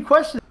asking me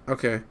questions?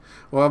 Okay,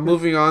 well, I'm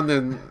moving on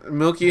then.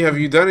 Milky, have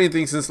you done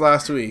anything since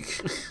last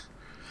week?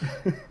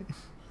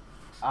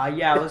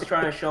 Yeah, I was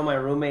trying to show my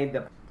roommate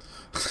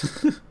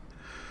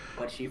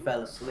but she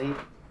fell asleep.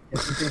 Yeah,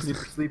 she's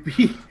super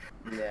sleepy.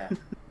 Yeah.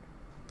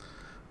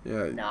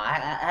 Yeah. No, I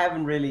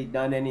haven't really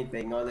done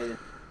anything other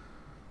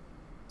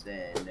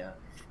than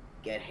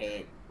get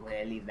hit when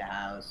I leave the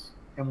house.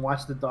 And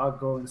watch the dog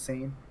go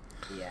insane.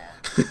 Yeah.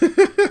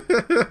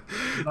 The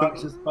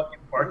dog's just fucking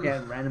barking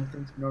at random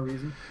things for no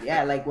reason.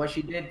 Yeah, like what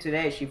she did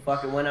today, she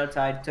fucking went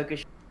outside, took a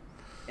shit,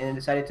 and then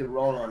decided to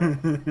roll on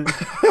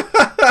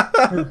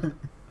it.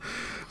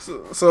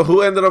 So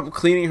who ended up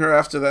cleaning her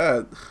after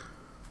that?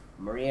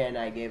 Maria and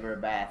I gave her a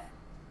bath.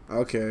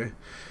 Okay.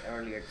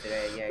 Earlier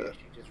today, yeah,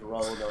 she just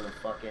rolled on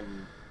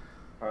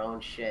her own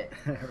shit.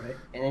 Right.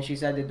 And then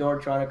she's at the door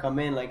trying to come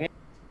in, like, hey,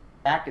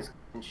 back is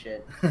and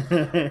shit.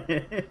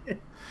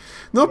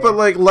 No, but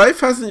like life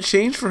hasn't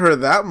changed for her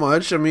that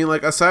much. I mean,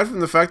 like aside from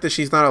the fact that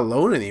she's not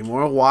alone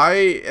anymore,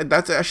 why?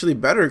 That's actually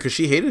better because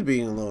she hated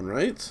being alone,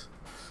 right?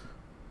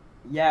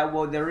 Yeah,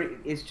 well,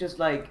 it's just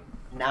like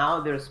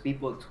now there's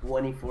people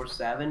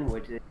 24/7,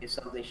 which is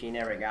something she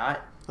never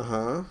got.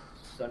 So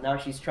now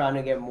she's trying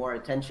to get more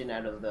attention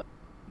out of the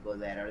people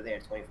that are there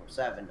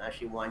 24/7. Now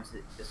she wants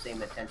the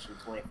same attention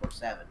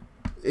 24/7.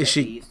 Is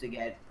she used to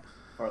get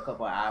for a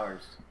couple of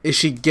hours? Is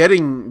she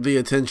getting the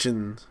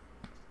attention?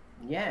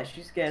 Yeah,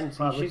 she's getting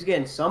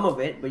some of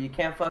it, but you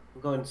can't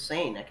fucking go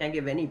insane. I can't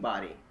give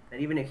anybody Not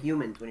even a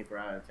human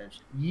 24-hour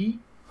attention. Yeet.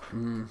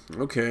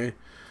 Okay.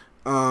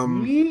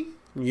 Yeet.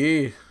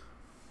 Yeah.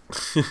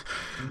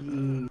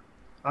 Yeet.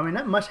 I mean,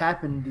 not much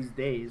happened these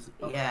days.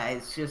 Yeah,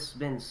 it's just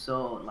been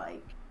so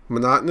like,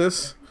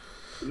 Monotonous.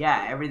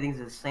 yeah, everything's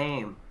the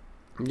same.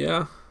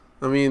 Yeah.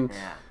 I mean,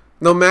 Yeah,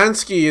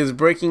 Nomansky is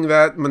breaking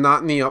that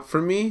monotony up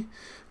for me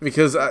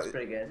because that's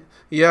pretty good.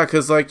 yeah,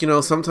 because like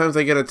sometimes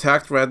I get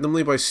attacked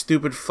randomly by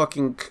stupid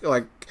fucking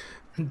like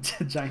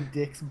Giant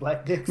dicks,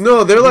 black dicks.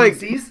 No, they're like-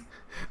 Pussies?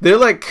 they're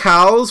like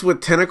cows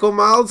with tentacle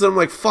mouths, and I'm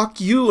like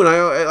fuck you, and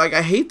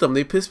I hate them.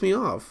 They piss me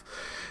off.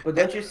 But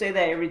don't you say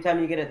that every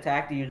time you get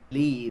attacked, you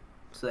leave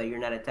so that you're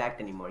not attacked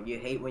anymore? You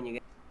hate when you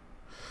get.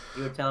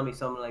 You were telling me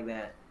something like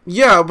that.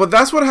 Yeah, but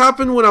that's what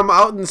happened when I'm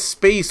out in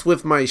space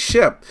with my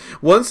ship.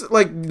 Once,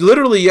 like,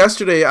 literally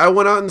yesterday, I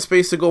went out in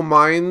space to go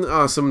mine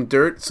some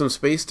dirt, some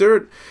space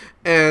dirt,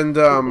 and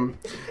and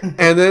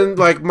then,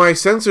 like, my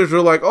sensors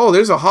were like, oh,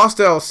 there's a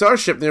hostile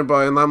starship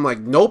nearby, and I'm like,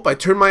 nope, I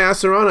turned my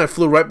ass around, I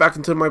flew right back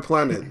into my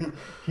planet.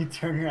 You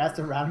turn your ass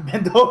around and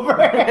bend over.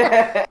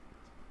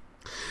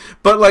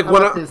 But, like, How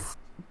when about I... this?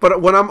 But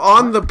when I'm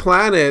on the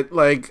planet,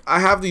 like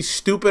I have these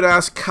stupid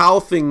ass cow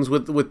things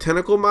with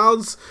tentacle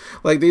mouths,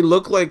 like they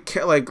look like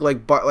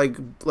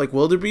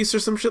wildebeest or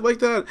some shit like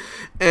that,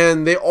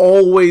 and they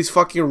always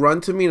fucking run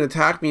to me and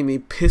attack me, and they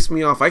piss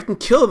me off. I can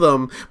kill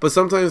them, but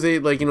sometimes they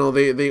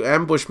they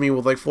ambush me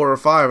with like 4 or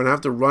 5, and I have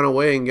to run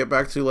away and get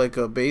back to like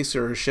a base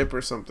or a ship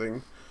or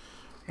something.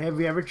 Have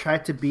you ever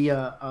tried to be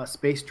a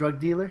space drug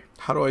dealer?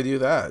 How do I do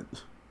that?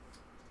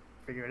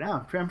 Figure it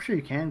out. I'm sure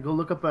you can. Go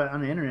look up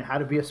on the internet how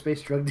to be a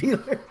space drug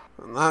dealer.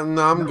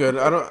 No, I'm good.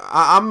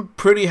 I'm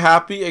pretty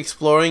happy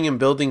exploring and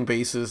building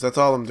bases. That's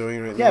all I'm doing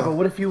right now. Yeah, but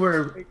what if you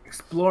were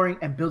exploring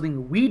and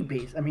building weed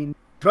base? I mean,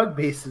 drug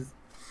bases.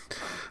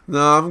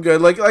 No, I'm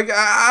good. Like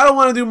I don't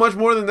want to do much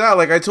more than that.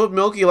 Like I told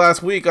Milky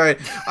last week, I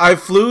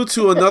flew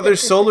to another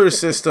solar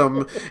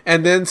system,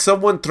 and then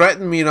someone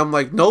threatened me, and I'm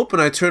like, nope,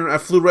 and I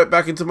flew right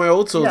back into my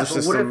old solar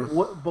system.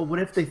 What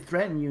if they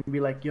threaten you and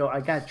be like, yo,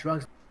 I got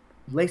drugs,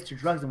 laced your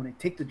drugs, and when they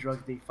take the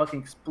drugs, they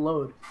fucking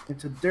explode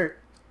into dirt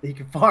that you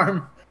can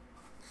farm.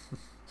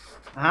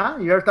 Huh?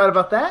 You ever thought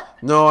about that?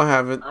 No, I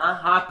haven't.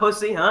 Hot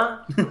pussy,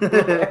 huh?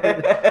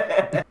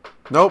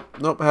 Nope,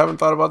 I haven't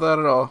thought about that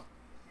at all.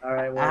 All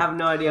right. Well, I have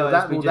no idea what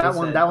that SPJ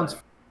said, one's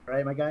but-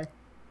 right, my guy.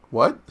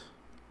 What?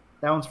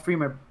 That one's free,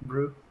 my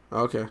brew.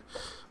 Okay.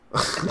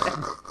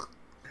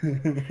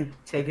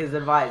 Take his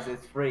advice.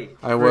 It's free.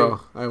 I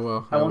will. I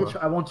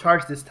won't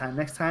charge this time.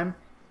 Next time,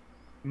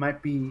 it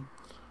might be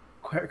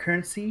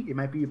currency. It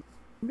might be.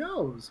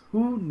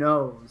 Who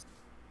knows?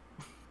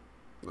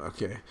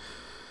 Okay.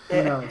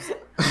 Who knows?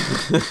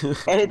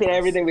 Anything and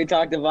everything we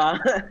talked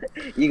about,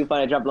 you can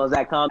find at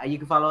droploads.com. You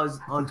can follow us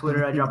on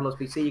Twitter at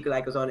droploadspc. You can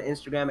like us on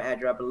Instagram at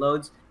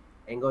droploads.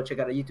 And go check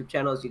out our YouTube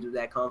channels,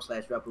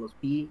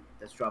 youtube.com/droploadsp.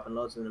 That's dropping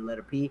loads in the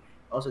letter P.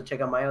 Also check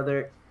out my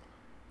other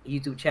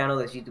YouTube channel.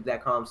 That's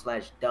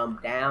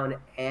youtube.com/dumbdown.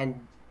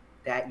 And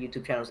that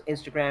YouTube channel's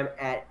Instagram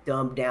at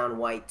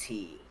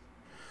dumbdownyt.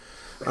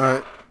 All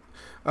right.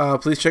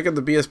 Please check out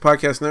the BS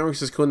Podcast Network.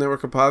 It's a cool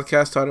network of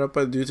podcasts started up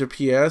by the dudes at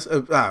PS.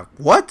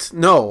 What?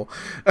 No.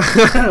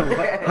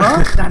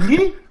 Huh?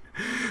 Nani?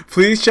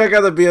 Please check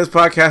out the BS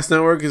Podcast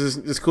Network. It's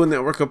this cool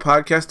network of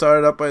podcasts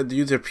started up by the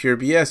dudes at Pure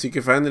BS. You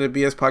can find it at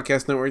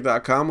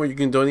bspodcastnetwork.com, or you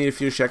can donate a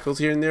few shekels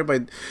here and there by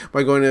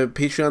going to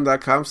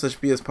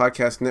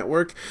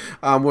patreon.com/bspodcastnetwork.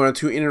 We're on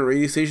 2 internet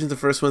radio stations. The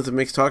first one's the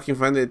Mixed Talk. You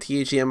can find it at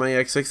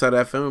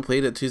THEMIX6.FM and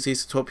played at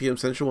Tuesdays at 12 p.m.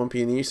 Central, 1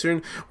 p.m.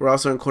 Eastern. We're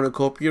also on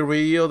Cornucopia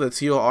Radio.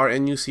 That's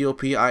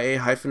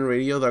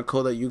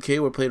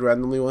cornucopia.radio.co.uk. We're played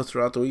randomly once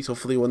throughout the week.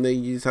 Hopefully one day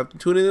you just have to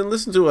tune in and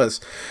listen to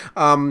us.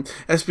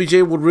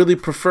 SBJ would really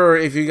prefer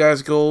if you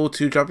guys go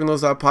to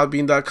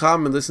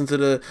droppingloads.podbean.com and listen to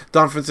the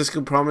Don Francisco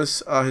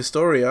Promise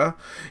Historia.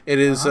 It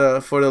is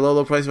for the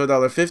low price of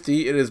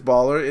 $1.50. It is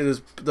baller. It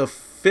is the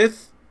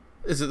 5th.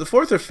 Is it the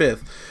 4th or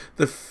 5th?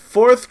 The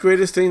 4th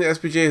greatest thing that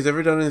SPJ has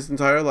ever done in his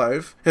entire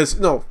life.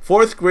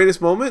 4th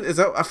greatest moment? Is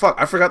that I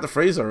forgot the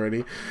phrase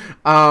already.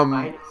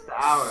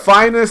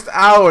 Finest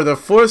hour. The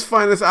 4th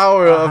finest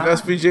hour of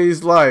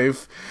SPJ's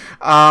life.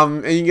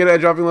 And you can get it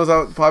at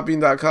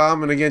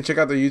droppingloads.podbean.com. And again, check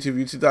out the YouTube,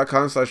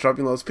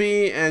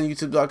 youtube.com/droppingloadsp and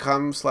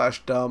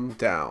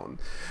youtube.com/dumbdown.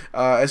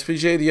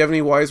 SPJ, do you have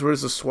any wise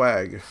words of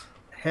swag?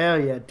 Hell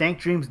yeah. Dank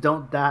dreams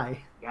don't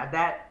die. Got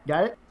that?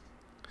 Got it?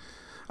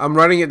 I'm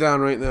writing it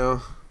down right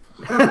now.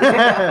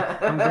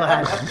 I'm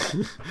glad.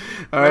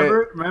 All right.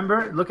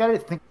 Remember, look at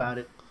it, think about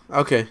it.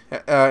 Okay.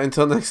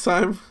 Until next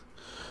time.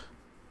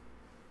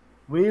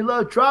 We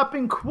love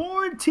dropping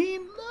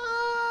quarantine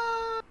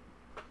love.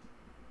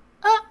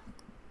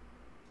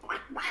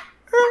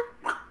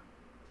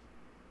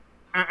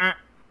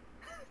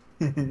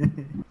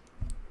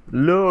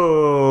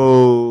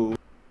 Low.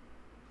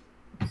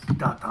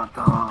 Da, da,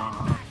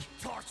 da.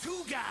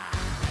 Tortuga!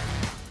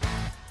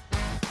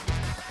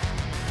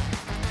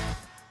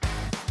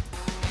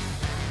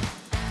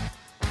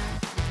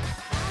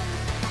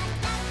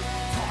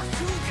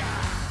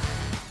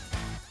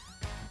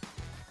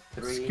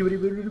 Three.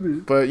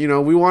 Skibidi. But you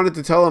know, we wanted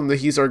to tell him that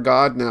he's our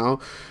god now,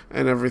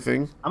 and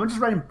everything. I'm gonna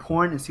just write in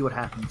porn and see what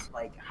happens.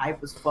 Like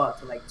hype as fuck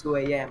till like 2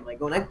 a.m. Like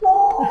going like,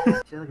 whoa!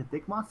 She like a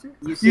dick monster?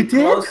 You see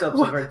close-ups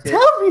of her tits.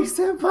 Tell me,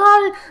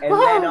 senpai! And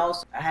then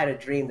also, I had a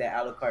dream that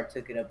Alucard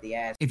took it up the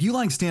ass. If you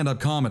like stand-up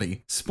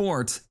comedy,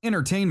 sports,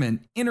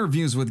 entertainment,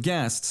 interviews with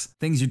guests,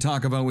 things you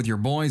talk about with your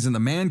boys in the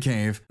man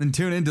cave, then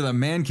tune into the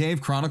Man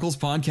Cave Chronicles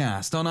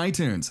podcast on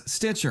iTunes,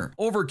 Stitcher,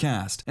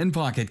 Overcast, and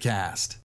Pocket Cast.